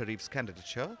Nawaz Sharif's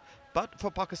candidature, but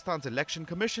for Pakistan's Election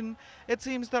Commission, it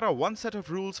seems there are one set of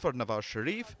rules for Nawaz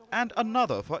Sharif and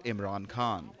another for Imran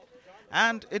Khan.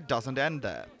 And it doesn't end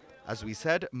there. As we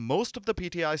said, most of the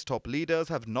PTI's top leaders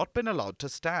have not been allowed to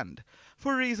stand,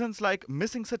 for reasons like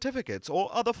missing certificates or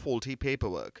other faulty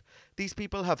paperwork. These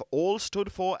people have all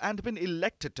stood for and been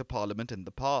elected to parliament in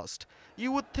the past.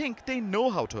 You would think they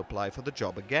know how to apply for the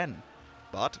job again,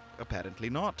 but apparently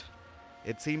not.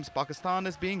 It seems Pakistan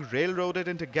is being railroaded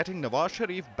into getting Nawaz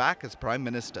Sharif back as Prime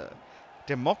Minister.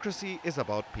 Democracy is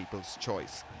about people's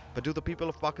choice. But do the people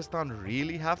of Pakistan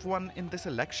really have one in this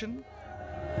election?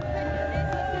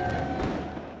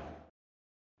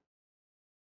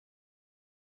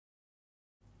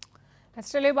 Let's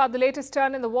tell you about the latest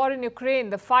turn in the war in Ukraine.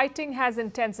 The fighting has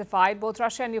intensified. Both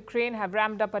Russia and Ukraine have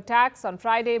ramped up attacks. On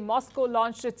Friday, Moscow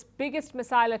launched its biggest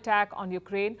missile attack on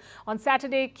Ukraine. On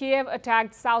Saturday, Kiev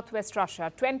attacked southwest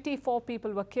Russia. 24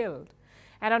 people were killed.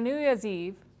 And on New Year's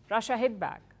Eve, Russia hit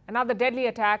back. Another deadly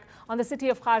attack on the city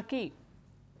of Kharkiv.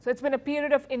 So it's been a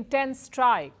period of intense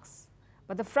strikes.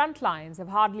 But the front lines have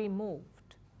hardly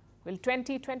moved. Will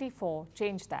 2024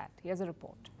 change that? Here's a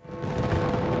report.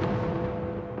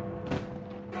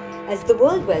 As the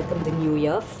world welcomed the new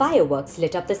year, fireworks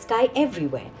lit up the sky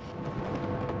everywhere.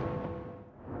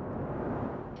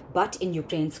 But in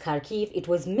Ukraine's Kharkiv, it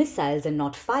was missiles and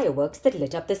not fireworks that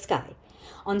lit up the sky.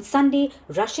 On Sunday,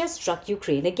 Russia struck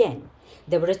Ukraine again.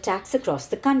 There were attacks across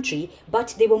the country,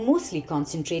 but they were mostly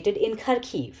concentrated in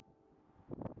Kharkiv.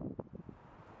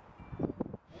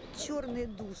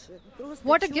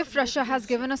 What a gift Russia has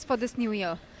given us for this new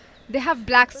year. They have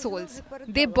black souls.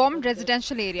 They bombed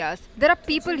residential areas. There are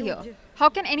people here. How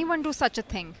can anyone do such a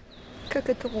thing?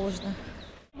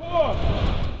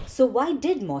 So why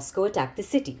did Moscow attack the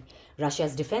city?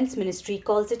 Russia's defense ministry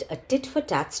calls it a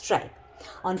tit-for-tat strike.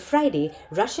 On Friday,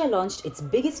 Russia launched its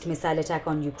biggest missile attack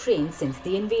on Ukraine since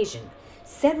the invasion.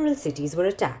 Several cities were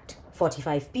attacked.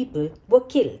 45 people were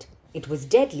killed. It was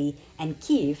deadly and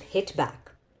Kyiv hit back.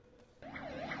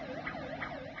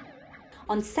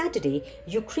 On Saturday,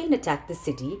 Ukraine attacked the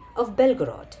city of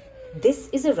Belgorod. This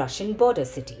is a Russian border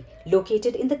city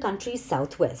located in the country's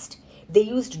southwest. They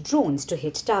used drones to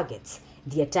hit targets.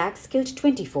 The attacks killed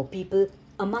 24 people,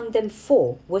 among them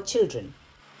 4 were children.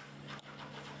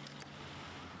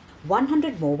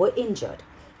 100 more were injured.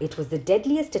 It was the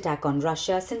deadliest attack on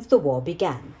Russia since the war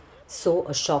began. So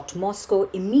a shocked Moscow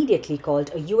immediately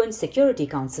called a UN Security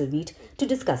Council meet to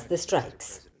discuss the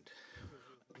strikes.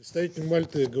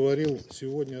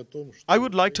 I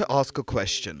would like to ask a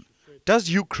question. Does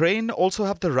Ukraine also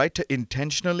have the right to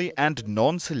intentionally and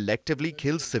non-selectively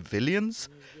kill civilians?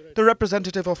 The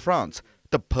representative of France,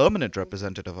 the permanent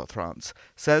representative of France,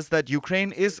 says that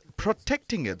Ukraine is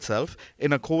protecting itself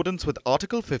in accordance with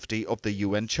Article 50 of the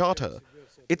UN Charter.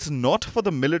 It's not for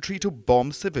the military to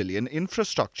bomb civilian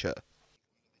infrastructure.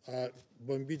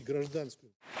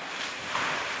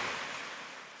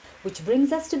 Which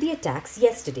brings us to the attacks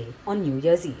yesterday on New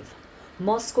Year's Eve.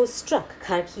 Moscow struck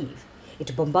Kharkiv.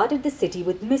 It bombarded the city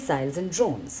with missiles and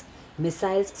drones.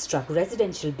 Missiles struck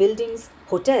residential buildings,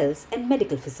 hotels and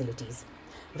medical facilities.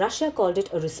 Russia called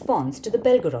it a response to the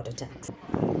Belgorod attacks.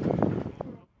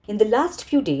 In the last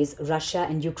few days, Russia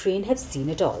and Ukraine have seen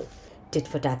it all.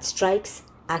 Tit-for-tat strikes,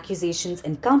 accusations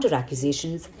and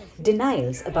counter-accusations,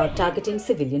 denials about targeting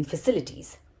civilian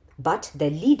facilities. But their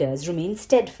leaders remain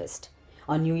steadfast.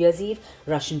 On New Year's Eve,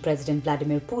 Russian President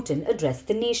Vladimir Putin addressed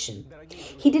the nation.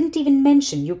 He didn't even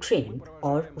mention Ukraine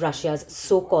or Russia's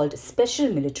so-called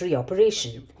special military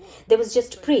operation. There was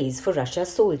just praise for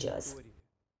Russia's soldiers.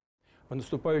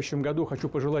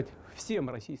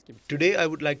 Today I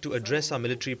would like to address our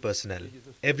military personnel,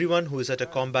 everyone who is at a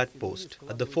combat post,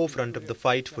 at the forefront of the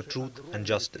fight for truth and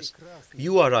justice.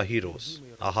 You are our heroes.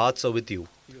 Our hearts are with you.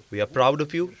 We are proud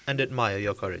of you and admire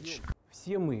your courage.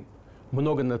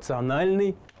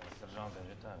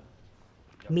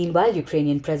 Meanwhile,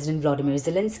 Ukrainian President Volodymyr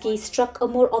Zelensky struck a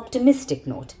more optimistic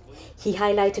note. He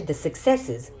highlighted the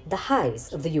successes, the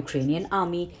highs of the Ukrainian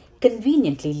army,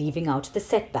 conveniently leaving out the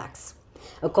setbacks.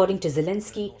 According to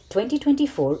Zelensky,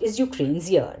 2024 is Ukraine's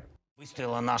year.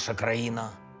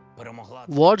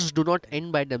 Wars do not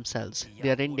end by themselves, they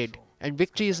are ended. And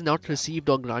victory is not received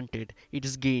or granted, it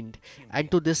is gained.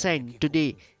 And to this end,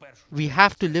 today, we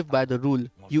have to live by the rule,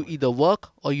 you either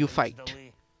work or you fight.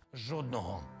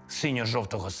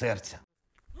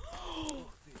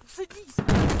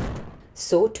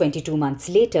 So, 22 months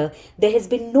later, there has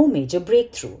been no major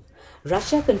breakthrough.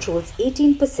 Russia controls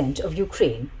 18% of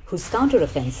Ukraine, whose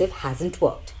counteroffensive hasn't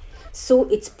worked. So,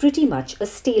 it's pretty much a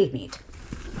stalemate.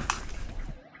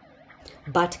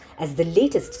 But, as the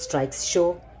latest strikes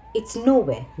show, it's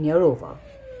nowhere near over.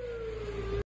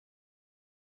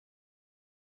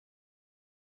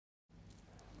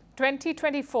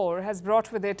 "2024 has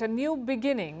brought with it a new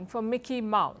beginning for Mickey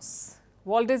Mouse,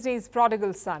 Walt Disney's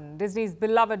prodigal son, Disney's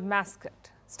beloved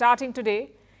mascot. Starting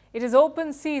today, it is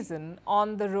open season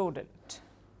on the rodent.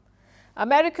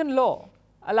 American law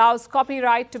allows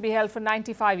copyright to be held for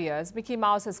 95 years. Mickey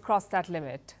Mouse has crossed that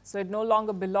limit, so it no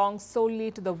longer belongs solely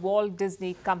to the Walt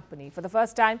Disney Company. For the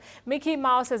first time, Mickey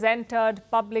Mouse has entered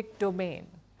public domain.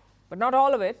 But not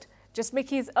all of it, just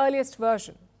Mickey's earliest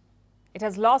version. It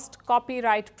has lost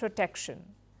copyright protection.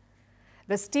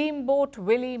 The Steamboat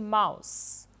Willie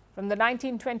Mouse from the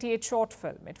 1928 short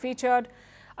film. It featured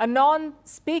a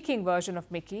non-speaking version of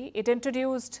Mickey. It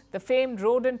introduced the famed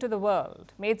rodent to the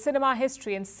world, made cinema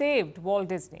history and saved Walt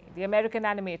Disney, the American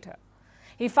animator.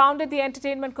 He founded the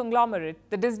entertainment conglomerate,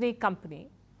 the Disney Company.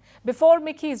 Before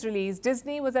Mickey's release,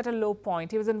 Disney was at a low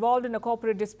point. He was involved in a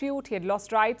corporate dispute. He had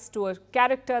lost rights to a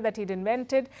character that he'd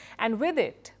invented, and with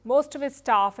it, most of his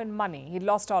staff and money. He'd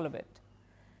lost all of it.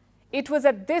 It was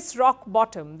at this rock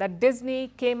bottom that Disney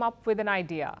came up with an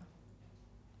idea.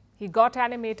 He got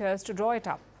animators to draw it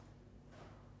up,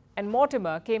 and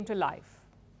Mortimer came to life.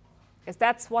 Yes,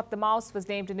 that's what the mouse was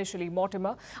named initially,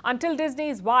 Mortimer, until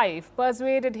Disney's wife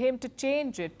persuaded him to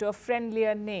change it to a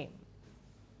friendlier name.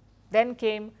 Then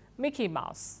came Mickey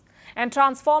Mouse and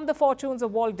transformed the fortunes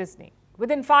of Walt Disney.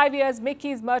 Within 5 years,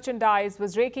 Mickey's merchandise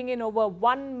was raking in over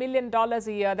 $1 million a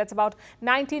year. That's about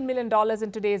 $19 million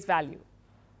in today's value.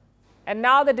 And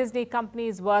now the Disney Company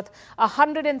is worth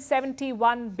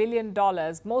 $171 billion,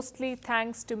 mostly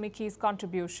thanks to Mickey's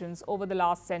contributions over the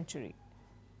last century.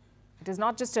 It is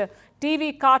not just a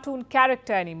TV cartoon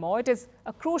character anymore. It is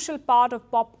a crucial part of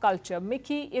pop culture.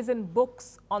 Mickey is in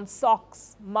books, on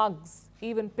socks, mugs,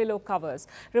 even pillow covers.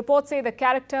 Reports say the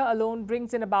character alone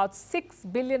brings in about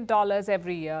 $6 billion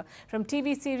every year from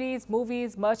TV series,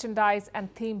 movies, merchandise,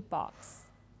 and theme parks.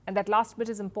 And that last bit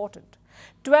is important.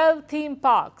 12 theme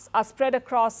parks are spread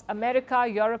across America,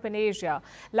 Europe, and Asia.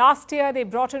 Last year, they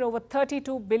brought in over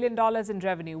 $32 billion in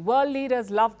revenue. World leaders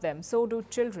love them, so do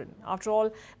children. After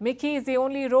all, Mickey is the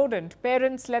only rodent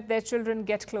parents let their children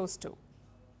get close to.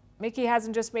 Mickey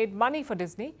hasn't just made money for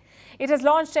Disney. It has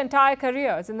launched entire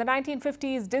careers. In the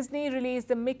 1950s, Disney released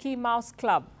the Mickey Mouse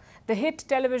Club, the hit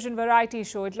television variety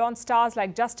show. It launched stars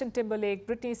like Justin Timberlake,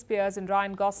 Britney Spears, and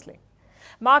Ryan Gosling.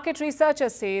 Market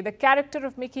researchers say the character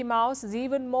of Mickey Mouse is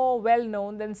even more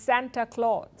well-known than Santa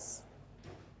Claus.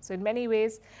 So in many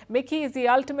ways, Mickey is the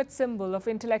ultimate symbol of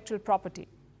intellectual property,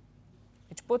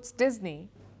 which puts Disney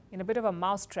in a bit of a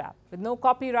mousetrap. With no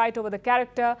copyright over the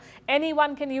character,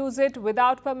 anyone can use it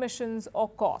without permissions or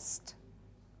cost.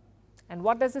 And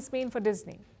what does this mean for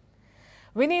Disney?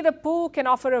 Winnie the Pooh can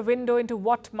offer a window into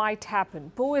what might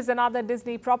happen. Pooh is another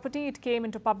Disney property. It came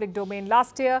into public domain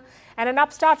last year, and an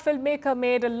upstart filmmaker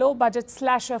made a low-budget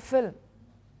slasher film.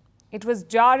 It was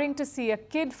jarring to see a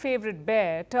kid-favorite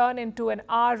bear turn into an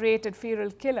R-rated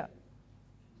feral killer.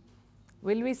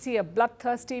 Will we see a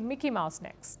bloodthirsty Mickey Mouse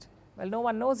next? Well, no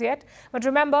one knows yet. But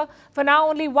remember, for now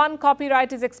only one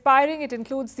copyright is expiring. It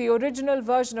includes the original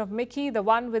version of Mickey, the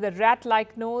one with a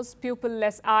rat-like nose,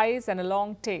 pupil-less eyes, and a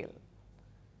long tail.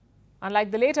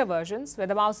 Unlike the later versions, where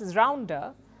the mouse is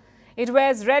rounder, it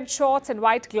wears red shorts and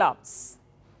white gloves.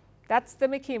 That's the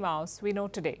Mickey Mouse we know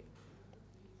today.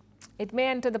 It may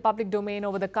enter the public domain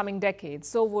over the coming decades.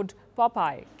 So would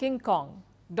Popeye, King Kong,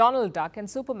 Donald Duck and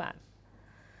Superman.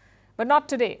 But not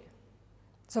today.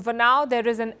 So for now, there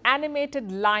is an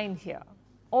animated line here.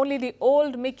 Only the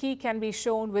old Mickey can be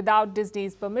shown without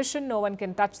Disney's permission. No one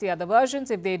can touch the other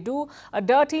versions. If they do, a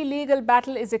dirty legal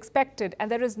battle is expected, and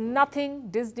there is nothing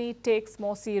Disney takes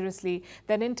more seriously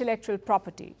than intellectual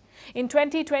property. In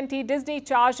 2020, Disney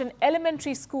charged an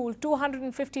elementary school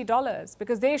 $250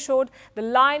 because they showed The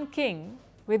Lion King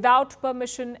without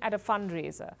permission at a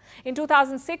fundraiser. In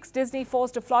 2006, Disney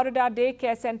forced a Florida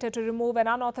daycare center to remove an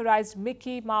unauthorized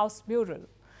Mickey Mouse mural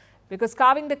because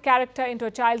carving the character into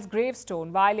a child's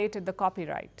gravestone violated the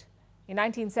copyright. In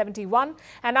 1971,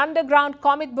 an underground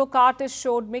comic book artist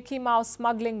showed Mickey Mouse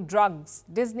smuggling drugs.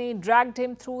 Disney dragged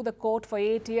him through the court for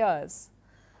 8 years.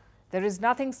 There is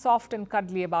nothing soft and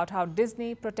cuddly about how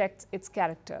Disney protects its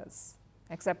characters.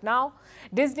 Except now,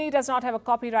 Disney does not have a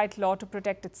copyright law to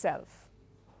protect itself.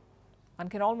 One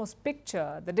can almost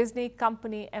picture the Disney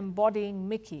company embodying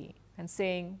Mickey and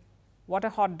saying, "What a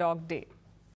hot dog day."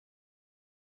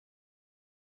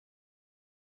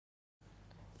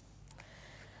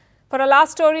 For our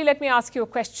last story, let me ask you a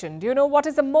question. Do you know what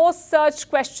is the most searched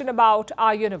question about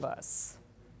our universe?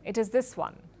 It is this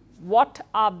one. What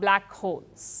are black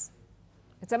holes?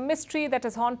 It's a mystery that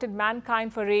has haunted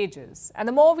mankind for ages. And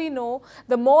the more we know,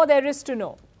 the more there is to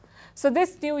know. So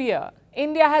this new year,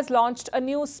 India has launched a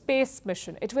new space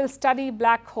mission. It will study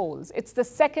black holes. It's the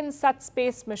second such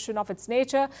space mission of its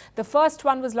nature. The first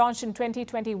one was launched in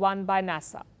 2021 by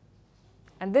NASA.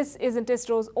 And this isn't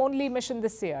ISRO's only mission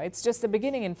this year. It's just the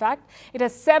beginning, in fact. It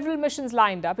has several missions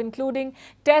lined up, including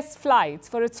test flights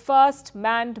for its first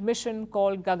manned mission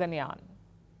called Gaganyaan.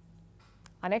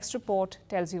 Our next report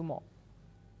tells you more.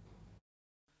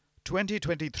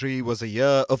 2023 was a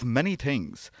year of many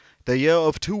things. The year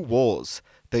of 2 wars,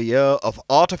 the year of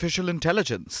artificial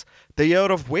intelligence, the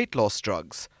year of weight loss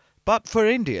drugs. But for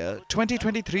India,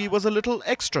 2023 was a little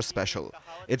extra special.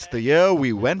 It's the year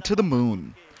we went to the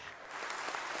moon.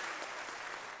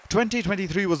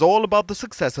 2023 was all about the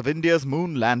success of India's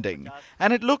moon landing,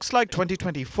 and it looks like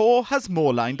 2024 has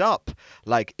more lined up,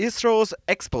 like ISRO's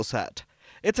ExpoSat.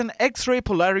 It's an X-ray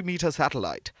polarimeter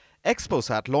satellite.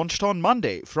 ExpoSat launched on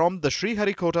Monday from the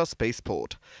Sriharikota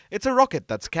spaceport. It's a rocket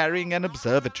that's carrying an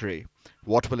observatory.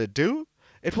 What will it do?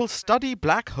 It will study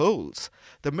black holes.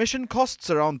 The mission costs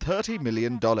around $30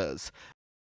 million.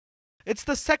 It's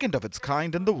the second of its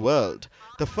kind in the world.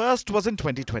 The first was in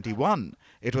 2021.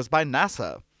 It was by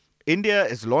NASA. India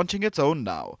is launching its own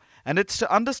now, and it's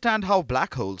to understand how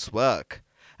black holes work.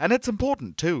 And it's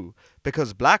important too,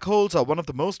 because black holes are one of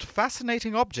the most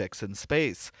fascinating objects in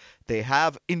space. They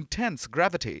have intense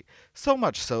gravity, so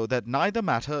much so that neither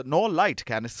matter nor light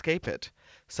can escape it.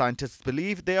 Scientists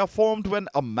believe they are formed when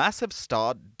a massive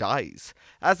star dies,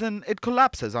 as in it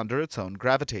collapses under its own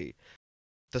gravity.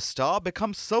 The star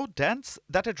becomes so dense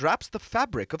that it wraps the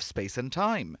fabric of space and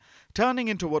time, turning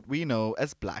into what we know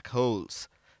as black holes.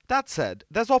 That said,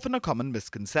 there's often a common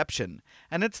misconception,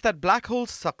 and it's that black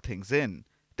holes suck things in.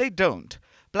 They don't.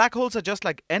 Black holes are just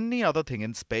like any other thing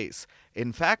in space.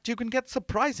 In fact, you can get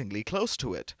surprisingly close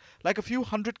to it, like a few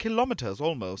hundred kilometers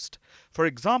almost. For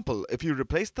example, if you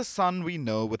replace the sun we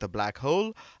know with a black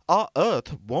hole, our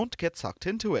Earth won't get sucked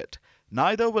into it.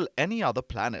 Neither will any other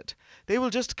planet. They will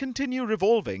just continue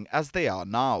revolving as they are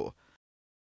now.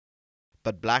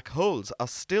 But black holes are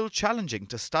still challenging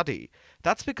to study.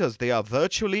 That's because they are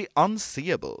virtually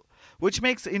unseeable, which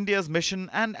makes India's mission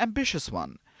an ambitious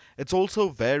one. It's also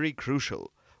very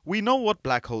crucial. We know what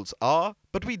black holes are,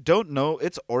 but we don't know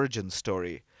its origin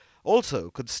story.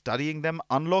 Also, could studying them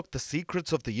unlock the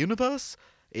secrets of the universe,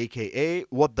 aka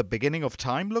what the beginning of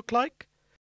time looked like?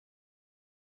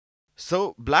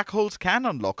 So, black holes can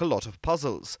unlock a lot of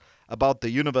puzzles about the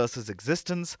universe's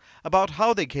existence, about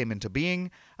how they came into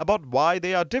being, about why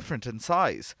they are different in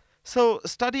size. So,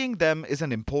 studying them is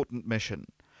an important mission.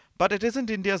 But it isn't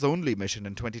India's only mission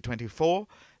in 2024.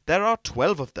 There are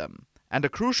 12 of them, and a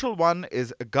crucial one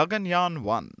is Gaganyaan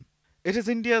 1. It is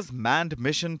India's manned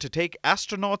mission to take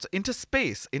astronauts into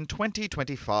space in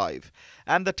 2025,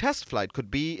 and the test flight could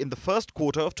be in the first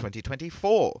quarter of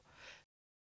 2024.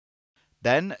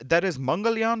 Then there is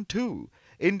Mangalyaan 2,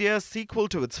 India's sequel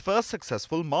to its first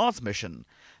successful Mars mission.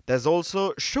 There's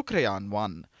also Shukrayaan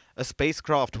 1, a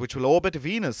spacecraft which will orbit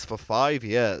Venus for 5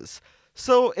 years.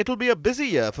 So it'll be a busy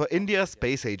year for India's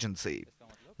space agency.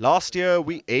 Last year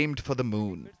we aimed for the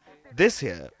moon. This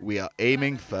year we are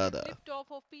aiming further.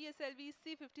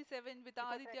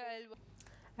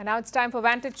 And now it's time for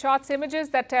Vantage Shots, images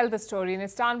that tell the story. In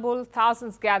Istanbul,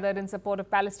 thousands gathered in support of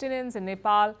Palestinians. In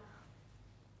Nepal,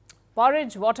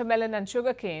 porridge, watermelon and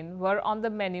sugarcane were on the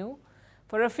menu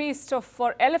for a feast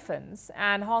for elephants.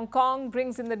 And Hong Kong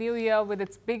brings in the new year with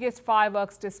its biggest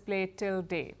fireworks display till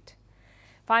date.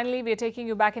 Finally, we are taking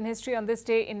you back in history. On this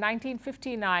day in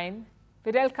 1959,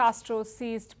 Fidel Castro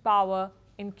seized power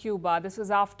in Cuba. This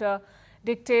was after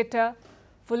dictator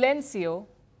Fulgencio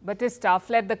Batista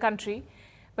fled the country.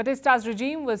 Batista's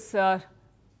regime was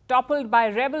toppled by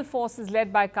rebel forces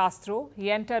led by Castro.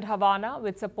 He entered Havana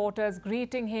with supporters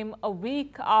greeting him a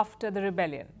week after the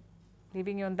rebellion.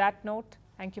 Leaving you on that note,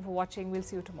 thank you for watching. We'll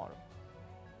see you tomorrow.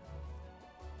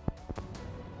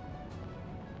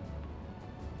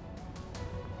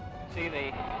 See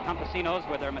the campesinos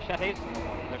with their machetes,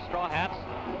 their straw hats,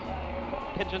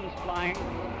 pigeons flying,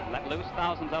 let loose,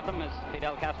 thousands of them as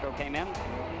Fidel Castro came in.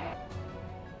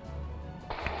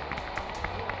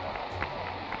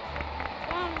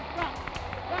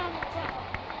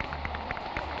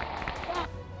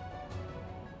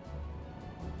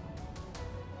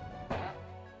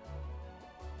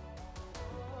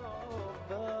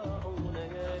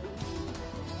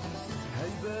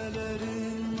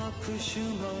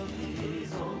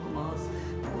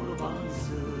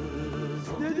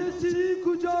 Dedesinin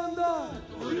kucağında.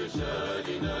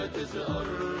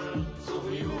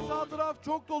 Sağ taraf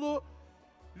çok dolu.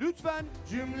 Lütfen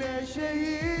cümle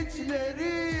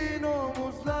şehitlerin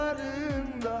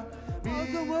omuzlarında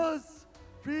adımız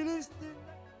Filistin.